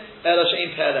tavlin ela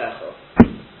she'im perecha.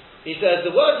 He says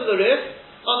the words of the Rif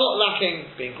are not lacking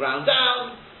being ground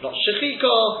down, not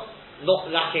shechika,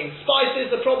 not lacking spices.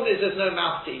 The problem is there's no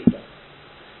mouth to eat them.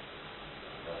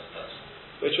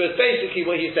 Which was basically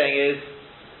what he's saying is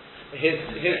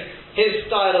his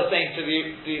style of saying to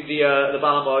the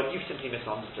Baal HaMaor, you've simply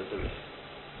misunderstood the Rif.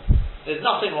 There's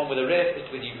nothing wrong with the Rif, it's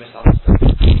with you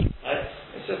misunderstood. Right?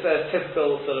 It's just a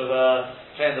typical sort of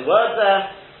play on the words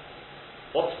there.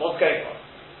 What's going on?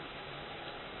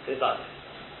 It's like this.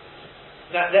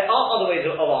 Now there are other ways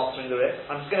of answering the Rif.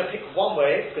 I'm just going to pick one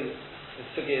way because the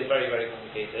sugya is very, very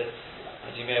complicated,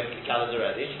 as you may have gathered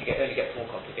already. It only gets more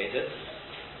complicated.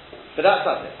 But that's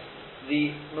like this.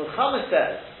 The Milchama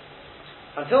says,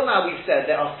 until now we've said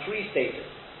there are three stages.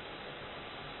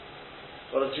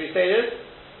 What are the three stages?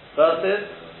 First is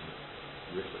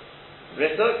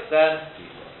Risuk, then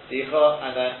Dicha,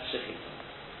 and then Shechita.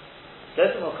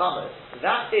 Says the Milchama,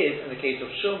 that is in the case of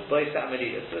Shum, Boisa, and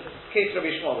Merida. So the case Rabbi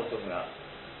Yishmael was talking about.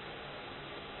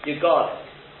 Your garlic.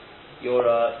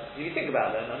 If you think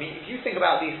about them, I mean, if you think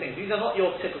about these things, these are not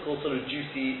your typical sort of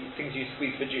juicy things you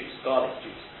squeeze for juice, garlic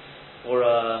juice, or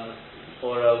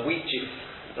wheat juice,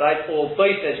 right? Or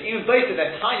boisa. Even boisa,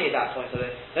 they're tiny at that point, so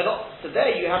they're not. So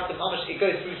there you have to mamish. It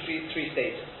goes through three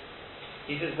stages.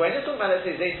 He says when you're talking about, let's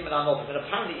say zaytim and anod, and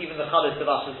apparently even the challah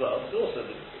devash as well, it also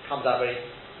comes out very.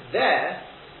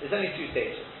 There's only two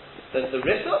stages. There's the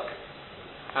risuk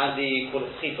and the call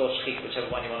it schit or shchik, whichever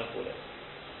one you want to call it.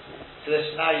 So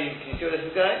now can you see where this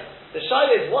is going? The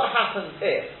shaila is what happens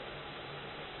if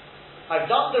I've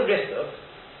done the risuk,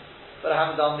 but I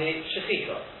haven't done the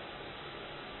shechika.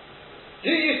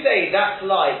 Do you say that's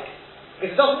like,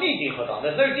 because it doesn't need dicha done,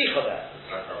 there's no dicha there.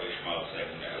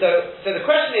 So the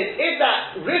question is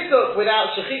that risuk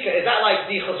without shechika, is that like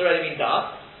dicha's already been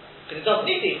done? Because it doesn't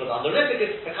need dicha done. The risuk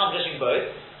is accomplishing both.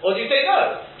 Or do you say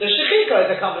no? The shechika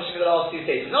is accomplishing the last two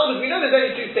stages. In other words, we know there's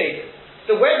only two stages.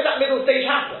 So where does that middle stage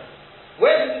happen?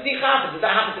 Where does the dicha happen? Does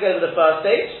that happen to go to the first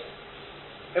stage?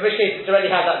 In which case it's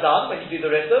already had that done when you do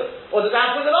the risuk? Or does that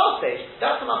happen in the last stage?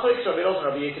 That's the machlokes Rabbi Elazar and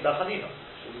Rabbi Yosef bar Chanina.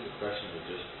 The question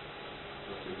is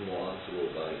more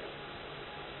answerable by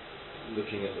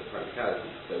looking at the practicality.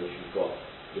 So if you've got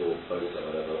your boat or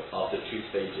whatever, after two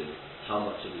stages, how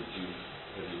much of the juice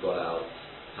have you got out?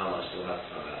 How much still has to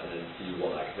come out? And then do you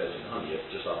want that conversion honey? If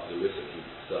just after the risuk you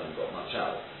still haven't got much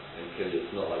out, and clearly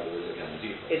it's not like the risuk can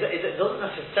do. It doesn't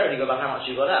necessarily go by how much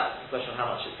you got out. It's a question of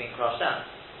how much is being crushed down.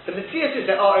 The Matthias is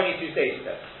there are only two stages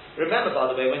there. Remember, by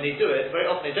the way, when they do it, very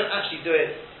often they don't actually do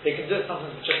it. They can do it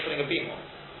sometimes with just putting a beam on.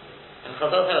 And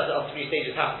Chazal tell us that three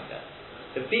stages happening there.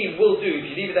 The beam will do, if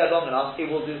you leave it there long enough, it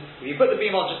will do. If you put the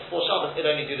beam on just before Shabbos,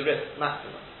 it'll only do the risk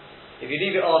maximum. If you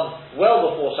leave it on well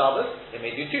before Shabbos, it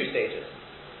may do two stages.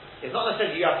 It's not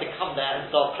necessarily you have to come there and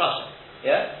start crushing.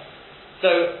 Yeah?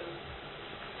 So,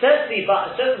 says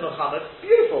Muhammad,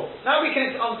 beautiful. Now we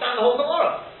can understand the whole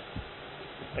Gemara.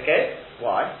 Okay?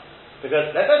 Why?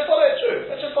 Because let's follow it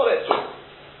through. Let's just follow it through.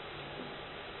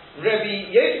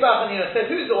 Rabbi Yosef bar Chanina says,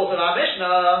 who's the author of our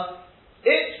Mishnah?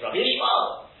 It's Rabbi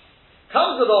Yishmael.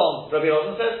 Comes along Rabbi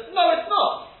Elazar and says, no, it's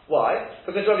not. Why?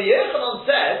 Because Rabbi Yochanan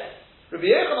said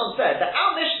that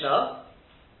our Mishnah,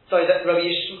 that Rabbi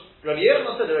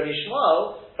Yochanan said that Rabbi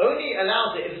Shmuel only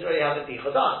allows it if it already has a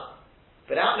dicha done.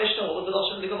 But our Mishnah, what was the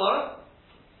Lashon of the Gemara?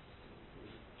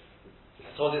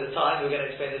 I told you at the time we were going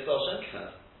to explain this Lashon.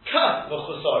 Ka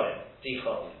v'chusorin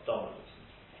dicha dominant.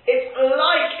 It's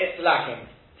like it's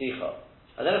lacking dicha.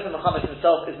 I don't know if the Muhammad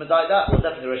himself is medayik that, or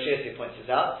definitely Rosh Yosef points this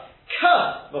out.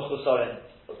 Ka v'chusorin.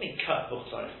 What do you mean ka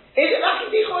v'chusorin? Is it lacking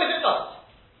dicha or is it not?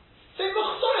 Say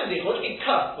v'chusorin dicha. What do you mean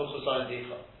ka v'chusorin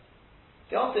dicha?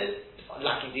 The answer is it's not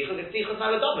lacking dicha because dicha is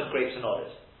now done with grapes and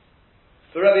olives.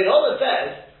 But Rabbi Yehuda says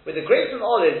with the grapes and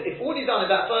olives, if all you've done in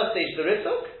that first stage the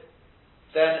risuk,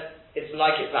 then it's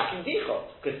like it's lacking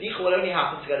dicha because dicha will only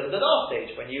happen together with the last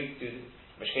stage when you do.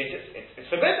 In which case it's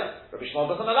forbidden. Rabbi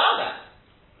Shmuel doesn't allow that.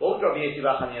 What would Rabbi Yosef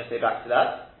Chanina say back to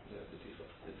that? Yeah, the dicha.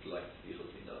 It's like the dicha's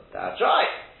been done. That's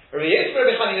right. Rabbi Yosef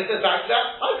Chanina says back to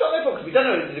that, I've got no problem because we don't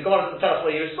know, the Gemara doesn't tell us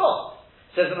what he responds.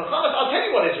 Says the Muhammad, I'll tell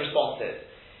you what his response is.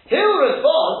 He'll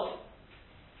respond,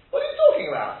 what are you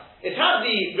talking about? It's had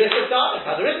the risuk done, it's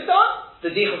had the risuk done, the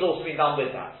dicha's also been done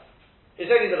with that. It's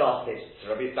only the last stage.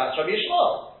 So that's Rabbi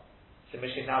Yishmael. So in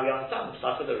which case now we understand the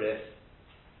start of the riff.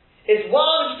 It's 100%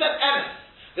 emes.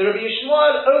 The Rabbi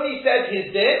Yishmael only said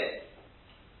his din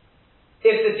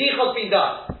if the dicha's been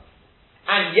done.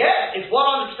 And yet, it's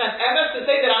 100% emes to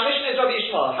say that our mission is Rabbi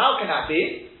Yishmael. How can that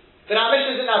be? That our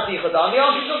mission isn't have dicha done. The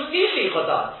answer is it doesn't need dicha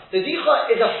done. The dicha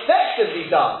is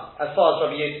effectively done as far as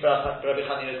Rabbi Yosef Rabbi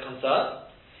Chanina is concerned.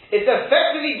 It's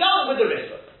effectively done with the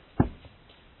risuk.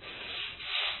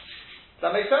 Does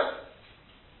that make sense?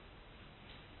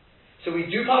 So we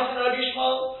do pass on Rabbi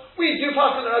Yishmael, we do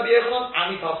pass on Rabbi Yochanan, and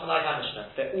we pass on like our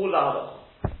Mishnah. They're all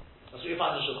lahalacha. That's what you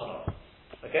find in Shulchan Aruch.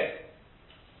 Okay?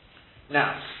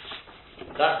 Now,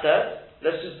 that said,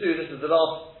 let's just do, this is the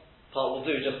last part we'll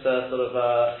do, just to sort of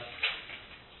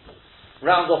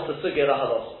round off the sugya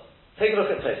lahalacha. Take a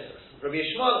look at Tosfos. Rabbi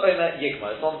Yishmael Omer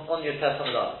Yigma. It's on your test on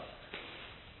the last.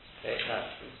 Okay, now,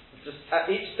 just at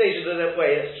each stage of the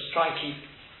way, let's just try and keep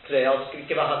clear. I'll just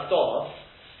give a hasdorah.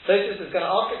 Tosfos is going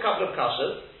to ask a couple of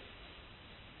kashas.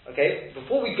 Okay,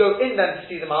 before we go in then to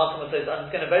see the Mahal Kama says, I'm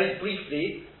just going to very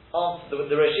briefly answer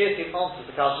the Rosh Yosef answers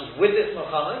the kashas with this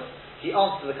Muhammad. He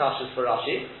answers the kashas for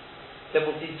Rashi. Then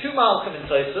we'll see two Mahal Kama in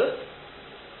Tosfos.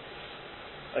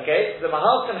 Okay, the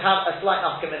Mahal can have a slight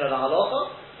nafkamina on the halacha,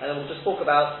 and then we'll just talk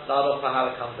about the halacha how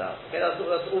it comes out. Okay, that's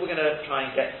all we're going to try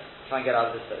and get out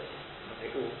of this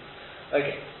Tosfos.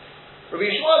 Okay, Rabbi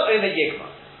Yishmael Omer Yigma.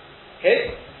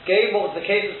 Okay. Okay, what was the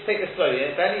case? Let's take this slowly.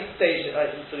 If any stage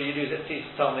so you lose it, please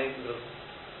tell me.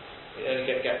 It only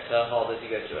gets harder as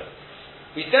you go through it.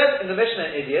 We said in the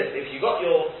Mishnah in Idiot, if you got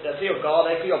let's say your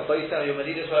garlic, your bosa, your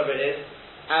medidas, whatever it is,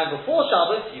 and before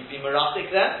Shabbos you've been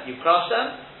merasik them, you crushed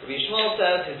them. Rabbi Yishmael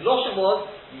says his loshon was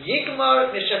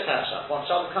Yigmar Mishatashah. Once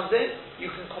Shabbos comes in,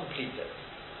 you can complete it.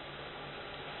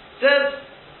 Says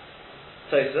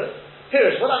Tosfos,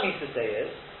 Pirush, what that means to say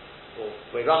is, or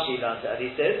where Rashi learns it at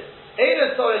least is, you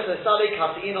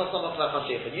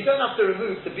don't have to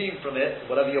remove the beam from it,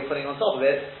 whatever you're putting on top of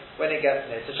it, when it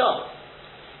gets near to Shabbos.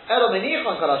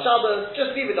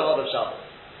 Just leave it the whole of Shabbos.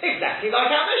 Exactly like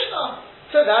our Mishnah.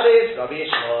 So that is Rabbi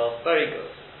Yishmael. Very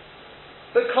good.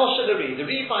 But Kosher the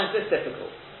Ri finds this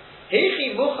difficult.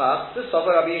 Heichi Muchach, the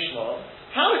Sover Rabbi Yishmael.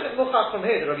 How is it Muchach from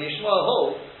here that Rabbi Yishmael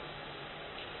holds?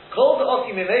 Called the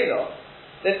Oki Mimela,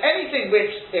 that anything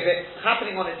which, if it's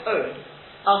happening on its own,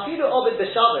 Afidu Obed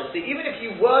b'Shabbos, that even if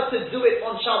you were to do it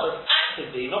on Shabbos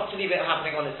actively, not to leave it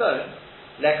happening on its own,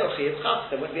 lekach chiyuv chatos,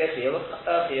 there wouldn't be a chiyuv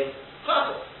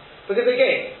chatos. Because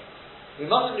again, we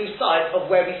mustn't lose sight of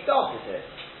where we started here.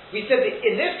 We said that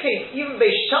in this case, even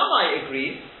Beis Shammai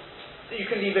agrees that you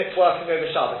can leave it working over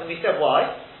Shabbos, and we said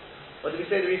why? What did we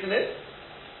say the reason is?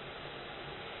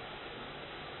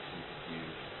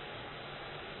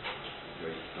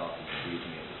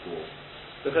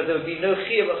 Because there would be no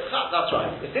chiyuv of chat. That's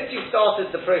right. But since you started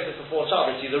the process before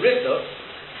Shabbos, you the risuk,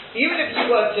 even if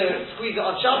you were to squeeze it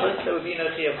on Shabbos, there would be no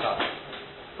chiyuv chat.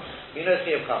 Be no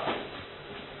chiyuv chat.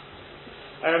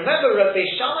 And remember, Rabbi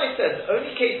Shammai says the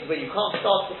only cases where you can't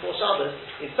start before Shabbos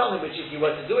is something which, if you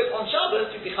were to do it on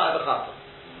Shabbos, you'd be chayav chat.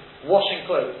 Washing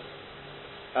clothes.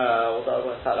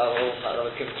 Although that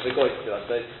was given to the goy to do, I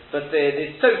suppose. But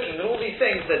the soaking and all these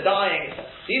things, the dyeing,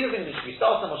 these are things which if you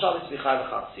start them on Shabbos, to be chayav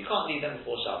chat. So you can't leave them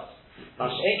before Shabbos. Now,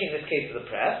 in this case of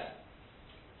the press,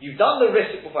 you've done the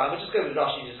risuk before, and we'll just go with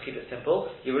Rashi and just keep it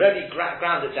simple. You already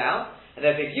ground it down, and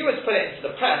then if you were to put it into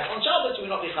the press on Shabbos, you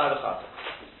would not be chayav chat.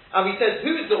 And we said,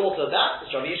 who is the author of that?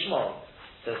 It's Rabbi Yishmael.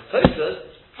 Says Tosfos,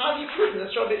 how have you proven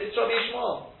it's Rabbi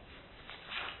Yishmael?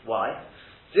 Why?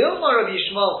 Dilma Rabbi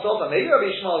Yishmael Sofa, maybe Rabbi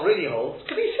Yishmael really holds,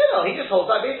 could be Hillel, he just holds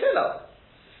like Beis Hillel.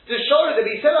 To show that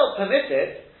Beis Hillel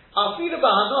permitted, Afilu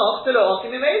Bahanoch, Tilo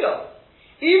Osim Imelo.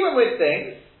 Even with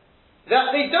things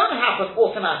that they don't happen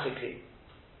automatically.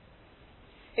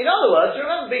 In other words,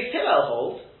 remember Beis Hillel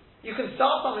holds, you can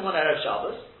start something on Erev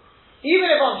Shabbos, even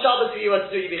if on Shabbos if you were to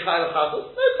do it, you'd be Chayav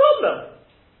Chatos, no problem.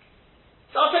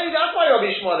 So I'll tell you that's why Rabbi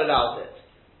Yishmael allows it.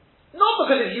 Not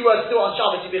because if you were to do it on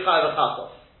Shabbos, you'd be Chayav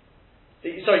Chatos.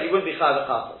 Sorry, you wouldn't be Chayav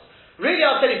Chatos. Really,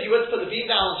 I'll tell you, if you were to put the beam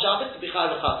down on Shabbos, you'd be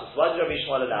Chayav Chatos. Why did Rabbi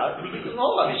Yishmael allow it? Because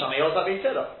no, Rabbi Shammai holds that Beis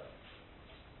Hillel.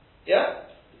 Yeah?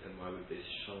 Then why would Beis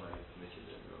Shammai have permitted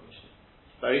it in the Mishnah?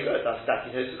 Very good, that's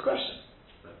exactly his question.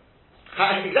 No.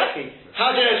 Exactly.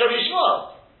 How do you know it's Rabbi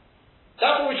Yishmael?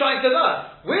 That's what we're trying to learn.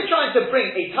 We're trying to bring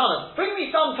a Tana. Bring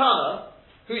me some Tana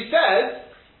who says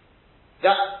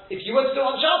that if you were to do it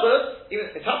on Shabbos, even,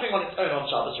 it's happening on its own on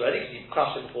Shabbos already, because you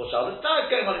crushed it before Shabbos, now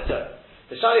it's going on its own.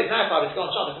 The Shabbos is now if I was to go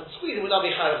on Shabbos and squeeze it without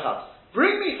being Chayav Chatos.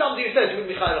 Bring me somebody who says you wouldn't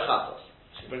be Chayav Chatos.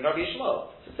 Bring Rabbi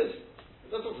Yishmael.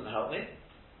 That doesn't help me.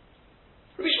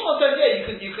 Rabbi Yishmael says, yeah,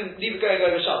 you can leave it going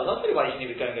over Shabbos. I'll tell you why you can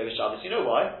leave it going over Shabbos. You know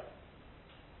why?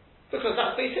 Because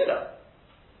that's Beis Hillel.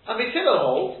 And Beis Hillel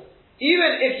holds,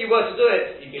 even if you were to do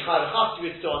it, you'd be Chayav Chatos, you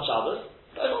would do it on Shabbos,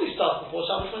 but as long as you start before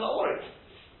Shabbos, we're not worried.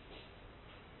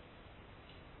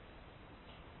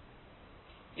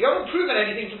 You haven't proven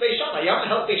anything from Beis Shammai. You haven't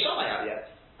helped Beis Shammai out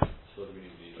yet. So what do we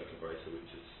need like a brisa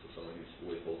which is for someone who's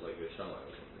always holds like Beis Shammai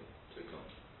or something? So it can't.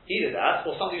 Either that,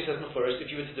 or somebody who says Mefurish, if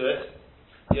you were to do it,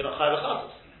 you're not Chayav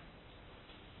Chatos.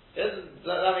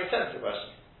 That makes sense, the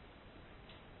question.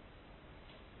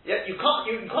 Yeah, you can't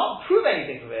prove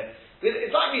anything from it.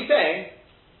 It's like me saying,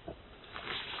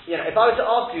 if I were to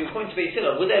ask you, according to Beis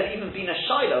Hillel, would there have even been a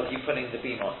shiloh of you putting the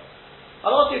beam on?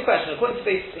 I'll ask you a question, according to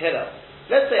Beis Hillel,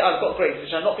 let's say I've got grapes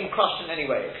which are not being crushed in any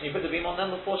way. Can you put the beam on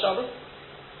them before Shabbos?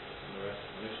 And the rest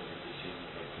of the Mishnah would be seen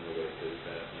like from the way it goes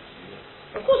there.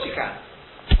 Of course you can.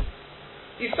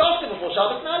 You started it before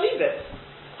Shabbos, now leave it.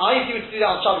 If you were to do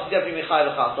that on Shabbos, you'd definitely be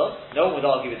Chayav Chatos. No one would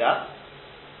argue with that.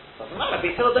 Doesn't matter.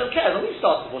 Beis Hillel don't care. As long as you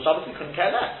started before Shabbos, we couldn't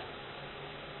care less.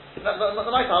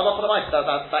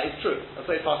 That is true. That's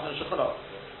what it's passing in Shulchan Aruch.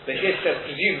 But here it says,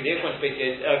 presumably, according to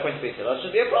Beis Hillel, it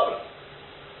shouldn't be a problem.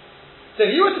 So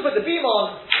if you were to put the beam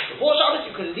on before Shabbos,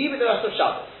 you can leave it the rest of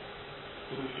Shabbos.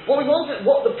 What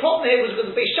the problem here was because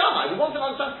of Beis Shammai. We wanted to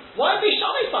understand, why is Beis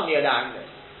Shammai suddenly allowing this?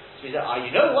 So we said,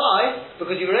 you know why?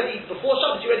 Because before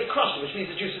Shabbos you already crushed it, which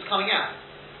means the juice is coming out.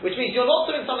 Which means you're not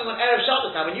doing something on Erev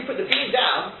Shabbos now. When you put the beam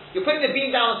down, you're putting the beam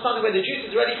down on something where the juice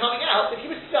is already coming out. If you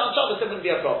were to do that on Shabbos, there wouldn't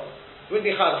be a problem. You wouldn't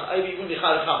be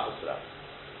Chayav Chatos for that.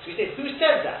 So we said, who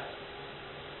said that?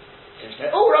 And we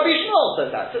said, Rabbi Yishmael said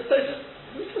that. So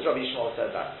who says Rabbi Yishmael said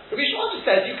that? Rabbi Yishmael just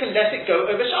says you can let it go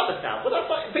over Shabbos now. Well, that's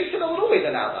like, Beis Hillel would always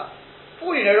allow that.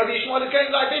 For all you know, Rabbi Yishmael is going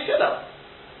like Beis Hillel.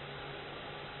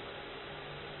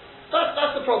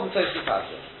 That's the problem Tosfos has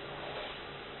here.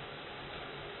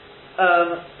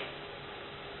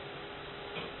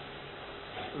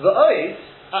 The oath,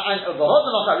 and the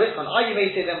Hodnot HaRichon, you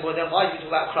may say then why do you talk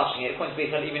about crushing it? According to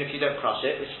Beis Hillel, even if you don't crush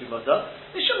it, it should be mutter.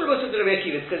 It shouldn't be mutter to Rabbi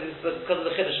Akiva because of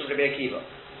the chiddush of Rabbi Akiva.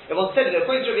 If one said that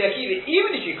according to Rabbi Akiva,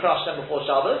 even if you crush them before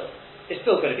Shabbos, it's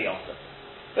still going to be answered.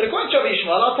 But according to Rabbi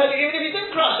Yishmael, I'll tell you, even if you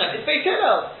didn't crush them, it's Beis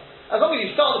Hillel. As long as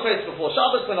you start the process before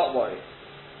Shabbos, we're not worried.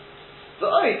 The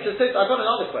oath, I've got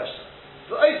another question.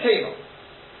 The oath Tamar.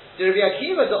 To Rabbi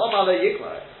Akiva, the Omar lo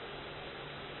Yigmar.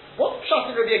 What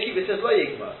trust in Rabbi Akiva says lo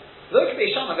Yigmar? Lo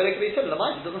Beis Shammai, lo Beis Hillel. The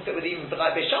mind doesn't fit with even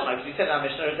like Beis Shammai, because we said in our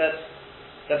Mishnah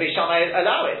that Beis Shammai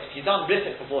allow it. If you've done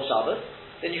Brisset before Shabbos,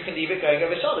 then you can leave it going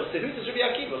over Shabbos. So who does Rabbi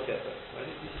Akiva fit with?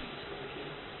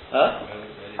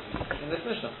 In this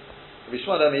Mishnah. Rabbi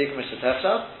Shmuel Omer Yigmar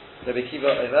Shetefshav, Rabbi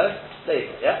Akiva Omer lo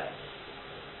Yigmar. Yeah?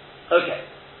 Okay.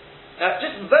 Now,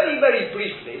 just very, very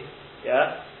briefly,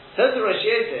 says the Rosh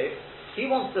Yosef, he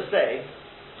wants to say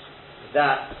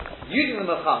that using the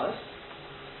Mechamas,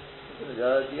 do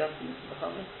you have to use the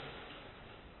Mechamas?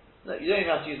 No, you don't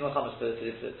even have to use the Mechamas for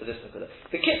this Nekudah.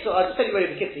 The Kitzur, I'll just tell you where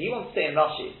the Kitzur, he wants to say in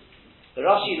Rashi, the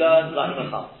Rashi learns like the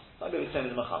Mechamas. I'll go with the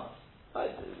Mechamas.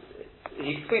 Right?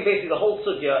 He explained basically the whole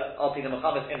Sugya of the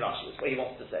Mechamas in Rashi, that's what he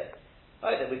wants to say.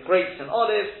 Right? That with grapes and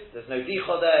olives, there's no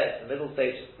Dicha there, it's the middle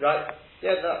stage, right?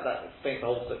 Yeah, that explains the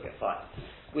whole Sugya, fine.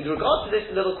 With regard to this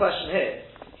little question here,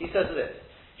 he says this.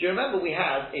 Do you remember we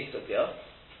had a Sugya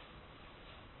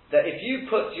that if you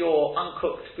put your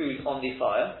uncooked food on the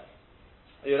fire,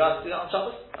 are you allowed to do that on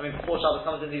Shabbos? I mean, before Shabbos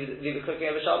comes and leave it cooking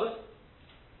over Shabbos?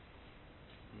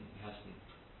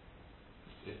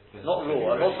 Not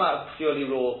raw. I'm not about purely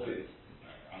raw food.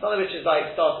 Something which is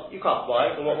like you can't.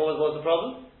 Why? What was the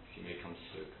problem? You may come to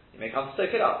soak. You may come to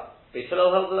soak it up. Beit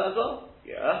Hillel holds that as well?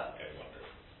 Yeah. Everyone does.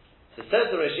 So says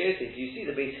the Rosh Yosef, you see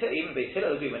the even Beit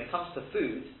Hillel agree, when it comes to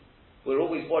food, we're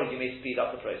always worried you may speed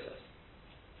up the process.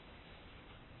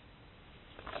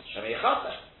 Shemei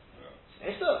Chata.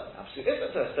 Absolutely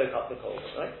isn't to stoke up the coals,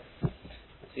 right?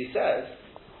 So he says,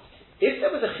 if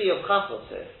there was a chi of chassos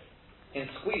in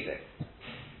squeezing,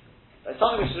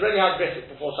 something which has already had brisket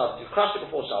before Shabbos, you've crushed it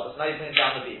before Shabbos, now you're putting it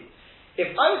down the beam.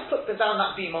 If I was putting down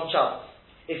that beam on Shabbos,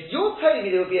 if you're telling me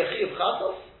there would be a chi of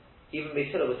chassos, even Beit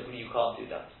Hillel would agree you can't do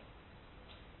that.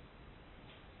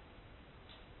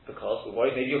 Because we're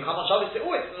worried maybe you'll come on Shabbos and say,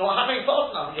 oh, it's not happening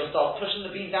fast enough, and you'll start pushing the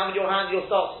beam down with your hand, you'll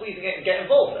start squeezing it and get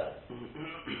involved there.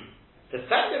 The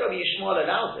fact that Rabbi Yishmael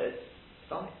allows it, it's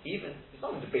not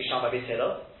the Beit Shammai Beit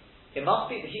Hillel. It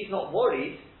must be that he's not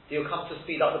worried that you'll come to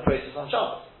speed up the process on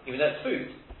Shabbos, even though it's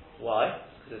food. Why?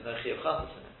 Because there's no Chi of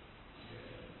Chassos in it.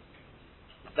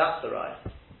 That's the right.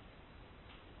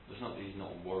 It's not that he's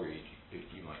not worried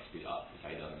you might speed it up. It's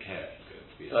that he doesn't care if you're going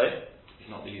to speed it Sorry? up. It's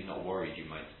not that he's not worried you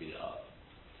might speed it up.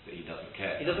 That he doesn't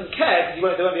care. He doesn't care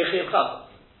because there won't be a Chi of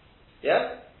Chassos.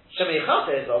 Yeah? Shemei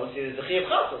Chata is obviously there's a Chi of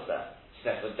Chassos there.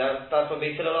 That's what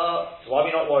Beit Hillel. So why are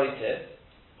we not worried here?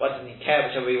 Why doesn't he care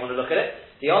whichever way you want to look at it?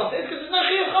 The answer is because there's no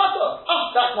Chi of Chassos.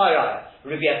 That's my raya.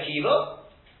 Rabbi Akiva,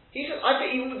 he says, I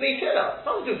think even with Beit Hillel. It's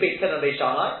nothing to do with Beit Hillel and Beit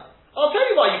Shammai. I'll tell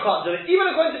you why you can't do it, even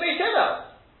according to Beit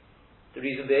Hillel. The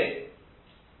reason being?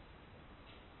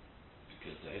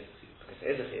 Because there is a Chi of Chassos. Because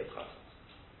there is a Chi of Chassos.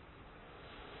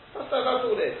 That's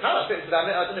all it is. How much fits with that?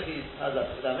 I don't know if he has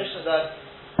that with that Mishnah that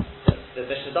the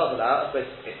Mishnah does allow. I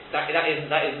suppose that isn't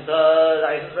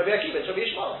Rabbi Akiva. It's Rabbi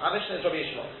Yishmael. Our Mishnah is Rabbi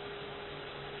Yishmael.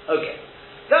 Okay,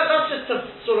 that's just to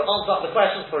sort of answer up the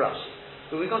questions for us.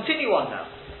 But we continue on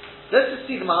now. Let's just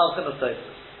see the Mahalchim of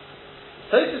Tosfos.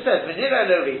 Tosfos says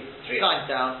V'nira Lori, 3 lines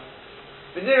down.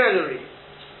 V'nira Lori.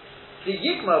 The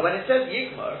Yigmar, when it says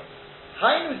Yigmar,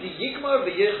 Hainu the Yigmar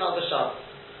v'Yichal v'Shabbos.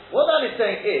 What that is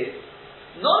saying is,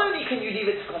 not only can you leave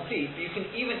it to complete, but you can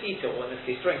even eat it, or in this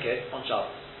case drink it, on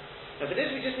Shabbos. Now for this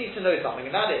we just need to know something,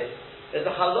 and that is, there's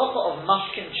a halacha of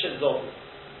mashkin shezov.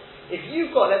 If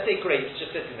you've got, let's say, grapes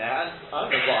just sitting there, and I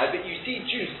don't know why, but you see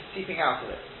juice seeping out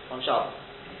of it on Shabbos,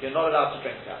 you're not allowed to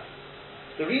drink that.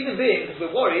 The reason being, because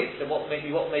we're worried that what may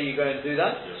you go and do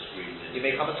then? You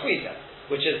may come and squeeze it,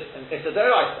 which is, it's a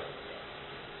deraisa.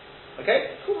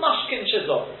 Okay? It's called mashkin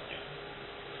shezov.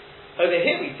 Over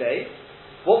here we say,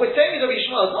 what we're saying is Rabbi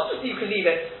Yishmael, it's not just that you can leave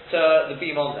it to the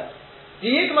beam on there. The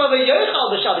Yigma of a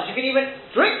Yochal Shabbos, you can even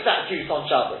drink that juice on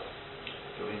Shabbos.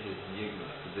 So when it says Yigma,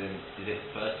 then is it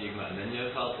first Yigma and then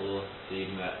Yochal, or the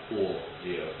Yigma or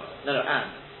the Yochal? No,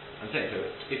 and. I'm saying, so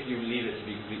if you leave it to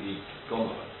be completely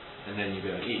gone, and then you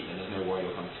go and eat, then there's no worry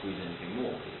you'll come to squeeze anything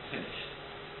more, because it's finished.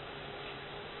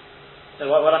 So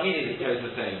what I mean is... Because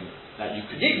the saying that you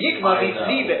could... Yigma means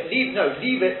leave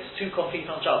it to complete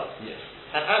on Shabbos. Yes.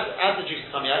 And as the juice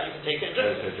is coming out, you can take it and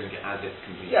drink it. So drink it as it's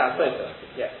complete. Yeah, I suppose so.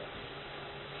 Yeah.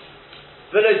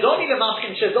 Velodoni the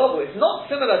mashkin shezovu. It's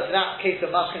not similar to that case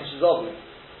of mashkin shezovu,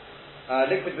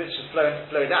 liquid which is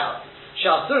flowed out.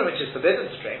 Shasurim, which is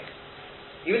forbidden to drink,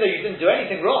 even though you didn't do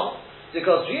anything wrong,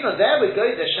 because there we go.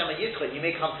 The shema yitzchak, you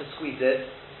may come to squeeze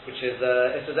it, which is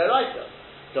it's a deraisa.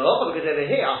 The halacha, because over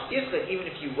here, yitzchak,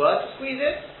 even if you were to squeeze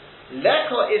it,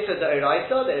 leko it's a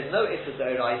deraisa. There is no it's a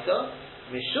deraisa.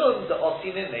 Mishum the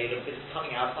otinim made because it's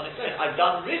coming out on its own. I've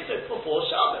done risuk before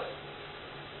Shabbos.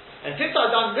 And since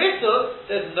I've done risuk,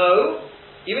 there's no,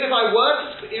 even if I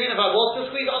was to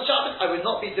squeeze on Shabbos, I would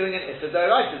not be doing an issa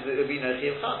d'oraisa. There would be no chi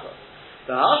of chassos.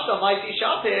 The hashta might be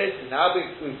Shabbos. Now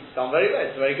we've done very well.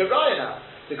 It's a very good raya now.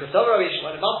 Because Rabbi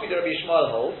Yishmael, it must be the Rabbi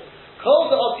Yishmael holds. Kol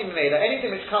the otim mela,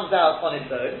 anything which comes out on its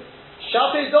own.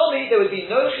 Shabbos domi, there would be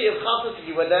no chi of chassos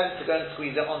if you were then to go and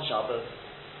squeeze it on Shabbos.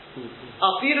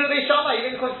 Afiru Beis Shammai,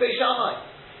 even according to Beis Shammai.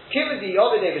 Kimedi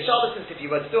other day Shabbos, since if you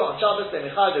were to do it on Shabbos, then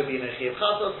Michal there would be no chi of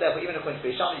chassos. Therefore, even according to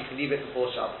Beis Shammai, you can leave it before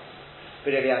Shabbos.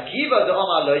 But Rabbi Akiva, the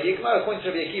Omar Lo Yigmar, according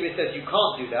to Rabbi Akiva, says you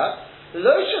can't do that.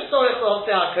 Lo shesorech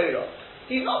lahoseh hakora.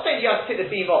 He's not saying you have to take the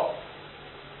beam off.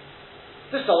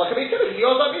 The solach Beis Hillel,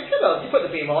 yours like Beis Hillel. You put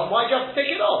the beam on, why do you have to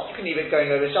take it off? You can leave it going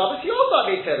over Shabbos, yours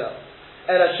like Beis Hillel.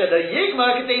 Ela shelo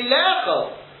Yigmar k'tei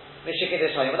lechol. What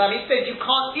that means is you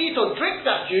can't eat or drink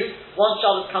that juice once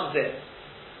Shabbos comes in.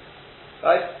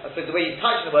 Right? I suppose the way you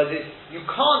type in the words is you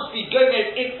can't be going there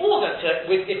in order to,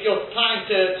 if you're planning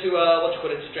to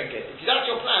drink it. If that's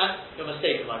your plan, you're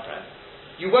mistaken, my friend.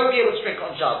 You won't be able to drink it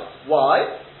on Shabbos. Why?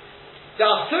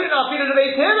 Because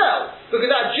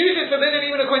that juice is forbidden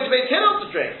even according to Beit Hillel to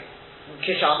drink.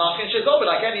 Kishal mashkin shezov,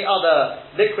 like any other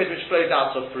liquid which flows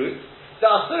out of fruit. The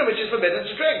asurim which is forbidden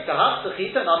to drink. The hach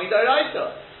sechita nami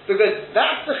d'oraisa. Because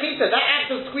that's the chita, that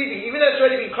act of squeezing, even though it's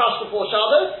already been crushed before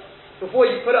Shabbos, before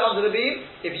you put it under the beam,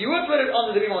 if you would put it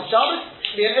under the beam on Shabbos,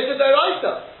 it's a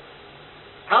doraisa.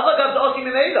 How about Gab's Osim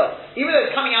Imeidah? Even though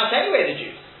it's coming out anyway, the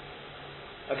juice.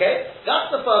 Okay? That's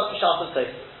the first Pshat of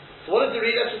Tosfos. So what did the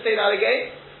reader just say that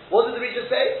again? What did the reader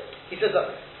say? He says,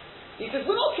 look,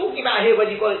 we're not talking about here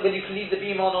whether you can leave the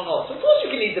beam on or not. So of course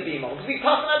you can leave the beam on, because we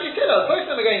pass on our Beis Hillel. Both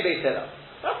of them are going Beis Hillel.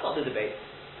 That's not the debate.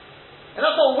 And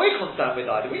that's not what we're concerned with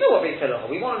either. We know what Beis Hillel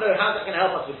are. We want to know how that can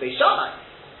help us with Beis Shammai.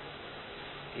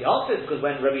 The answer is because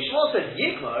when Rabbi Shmuel says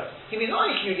Yigmar, he means not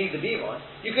only can you leave the beam on,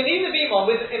 you can leave the beam on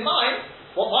with in mind,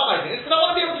 what my mind is, because I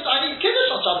want to be able to, I need Kiddush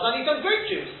on Shabbos, I need some grape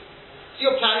juice. So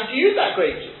you're planning to use that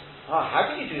grape juice. How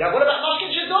can you do that? What about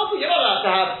Mashkin Shizol? You're not allowed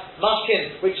to have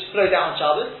Mashkin which flow down on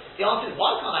Shabbos. The answer is,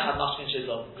 why can't I have Mashkin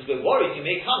Shizol? Because we're worried you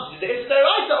may come to the Issa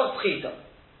D'Oraisa of Pchita.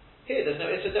 Here, there's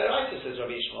no Issa D'Oraisa, says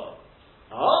Rabbi Shmuel.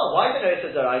 Why is there no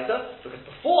Issa D'Oraisa? Because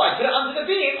before I put it under the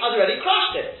beam, I'd already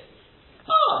crushed it.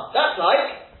 That's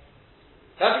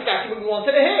exactly what we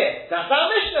wanted to hear. That's our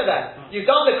Mishnah then. You've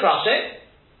done the crushing,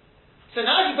 so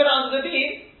now if you put it under the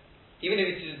beam, even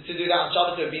if it's to do that on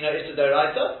Shabbos, there would be no Issa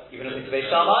D'Oraisa, even if it's Beis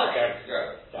Shammai,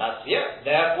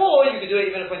 therefore you can do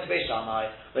it even if it's Beis Shammai.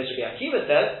 Whereas Rabbi Akiva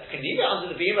says, you can leave it under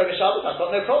the beam over Shabbos, I've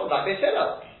got no problem, like Beis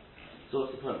Hillel. So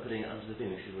what's the point of putting it under the beam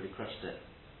if you've already crushed it?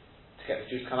 To get the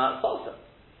juice to come out faster.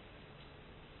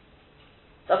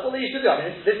 That's what they used to do. I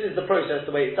mean, this is the process,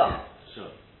 the way it's done. Yeah,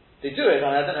 sure. They do it,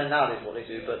 I don't know nowadays what they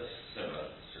do, but... Similar,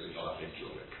 so it's not a big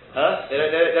deal. They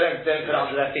don't put it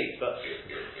under their feet, but...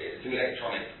 It's an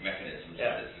electronic mechanism, so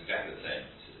Yeah. it's exactly the same.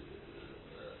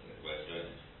 Way of doing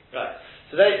it. Right.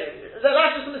 So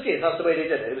that's just from the seeds, that's the way they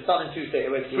did it. It was done in three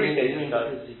stages. Because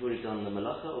you've already done the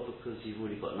malacha, or because you've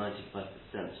already got 95%?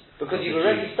 Because you've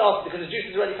already started, because the juice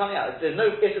is already coming out. There's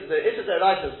no Issa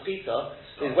D'Oraisa Pchita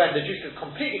is when the juice is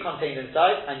completely contained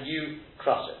inside and you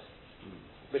crush it,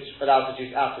 which allows the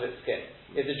juice out of its skin.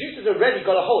 If the juice has already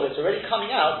got a hole, it's already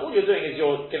coming out, all you're doing is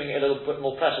you're giving it a little bit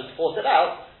more pressure to force it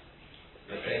out,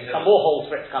 some more holes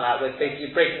for it to come out with,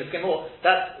 basically breaking the skin more.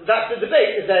 That's the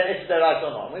debate, is there an Issa D'Oraisa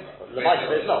or not? The Maisa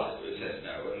says not. It says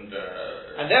no,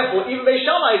 and therefore, even Beis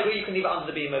Shammai agree you can leave it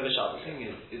under the beam over Shabbos. The thing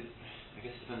is, I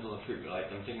guess it depends on the fruit, but like,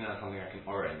 I'm thinking about something like an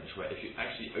orange, where if you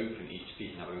actually open each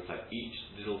piece and have it inside, each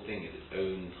little thing is its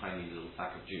own tiny little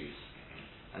sack of juice.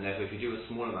 And therefore, if you do a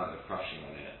small amount of crushing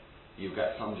on it, you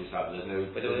get some juice out, but there's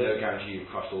no guarantee you've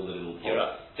crushed all the little pods. You're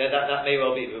right. That may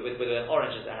well be, but with an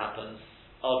orange as it happens,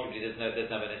 arguably there's never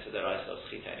an Issa D'Oraisa of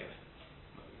Schita anyway.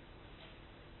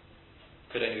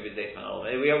 Could only be Zeitman or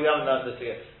we haven't learned this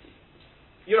together.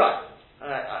 You're right.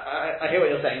 I hear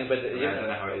what you're saying, but I don't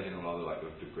know how it is in all other, like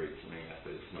with the grapes. I mean, I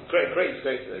suppose it's not. Grapes.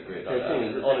 I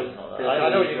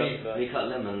know what you mean. When you cut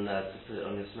lemon to put it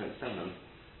on your smoked salmon,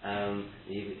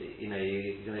 you're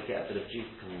going to get a bit of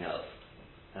juice coming out.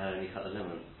 You cut the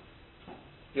lemon.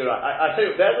 You're right. I tell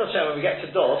you, Bez Hashem, when we get to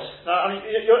Dosh, now, I mean,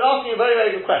 you're asking a very,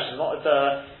 very good question. Not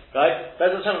right?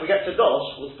 Bez Hashem, when we get to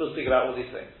Dosh, we'll still speak about all these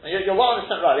things. And you're 100%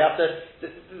 right. We have to.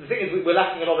 The thing is, we're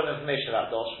lacking a lot of information about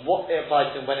Dosh. What it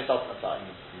applies to and when it doesn't apply.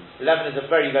 Lemon is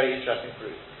a very, very interesting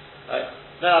fruit. Right?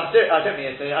 No, I don't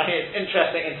mean it. I mean it's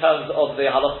interesting in terms of the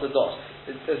halachas of Dosh.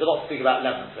 There's a lot to speak about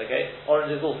lemons. Okay,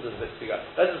 oranges also there's a bit to speak about.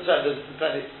 Bez Hashem,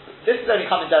 this is only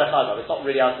coming Derech Hagav. It's not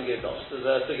really how to give Dosh. There's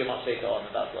a figure much later on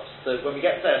about Dosh. So when we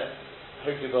get there,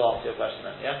 hopefully we'll answer your question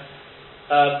then. Yeah.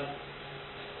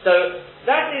 So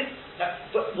that is.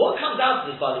 But what comes out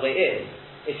of this, by the way, is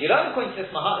if you learn according to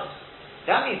this Mahalis,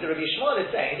 that means that Rabbi Shmuel is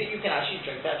saying that you can actually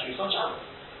drink that juice on Shabbos.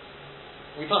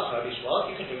 We pass Rabbi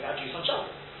Shmuel, you can drink that juice on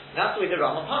Shabbos. And that's the way the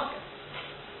Rambam passes.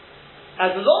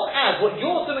 As long as what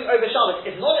you're doing over Shabbos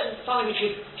is not something which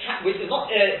is not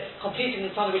completing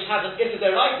something which has an Issa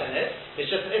D'Oraisa in it,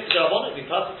 it's just an Issa D'Rabbanan, it would be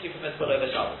perfectly permissible over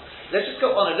Shabbos. Let's just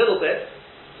go on a little bit,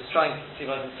 just try and see if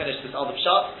I can finish this other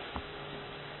pshat.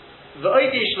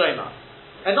 V'oidi Shloma.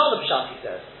 Another pshat he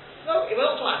says, no, we're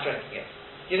not talking about drinking it.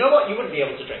 You know what? You wouldn't be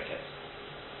able to drink it.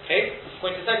 Okay?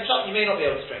 Going to the second pshat, you may not be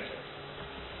able to drink it.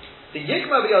 The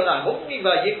Yigma B'Yadayim, what we mean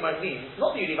by Yigma means,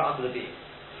 not that you leave it under the beam.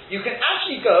 You can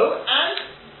actually go and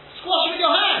squash it with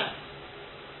your hand.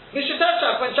 Mishnah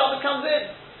Tetzach, when Shabbos comes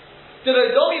in. Because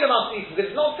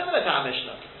it's not similar to our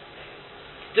Mishnah.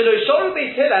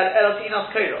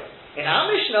 In our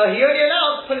Mishnah, he only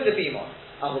allows putting the beam on.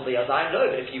 No, but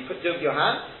if you do it with your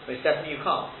hand, most definitely you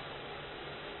can't.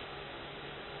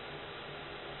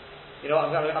 You know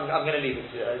what, I'm going to leave it.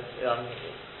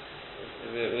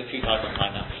 We're too tight on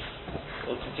time now.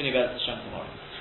 We'll continue about the Shem tomorrow.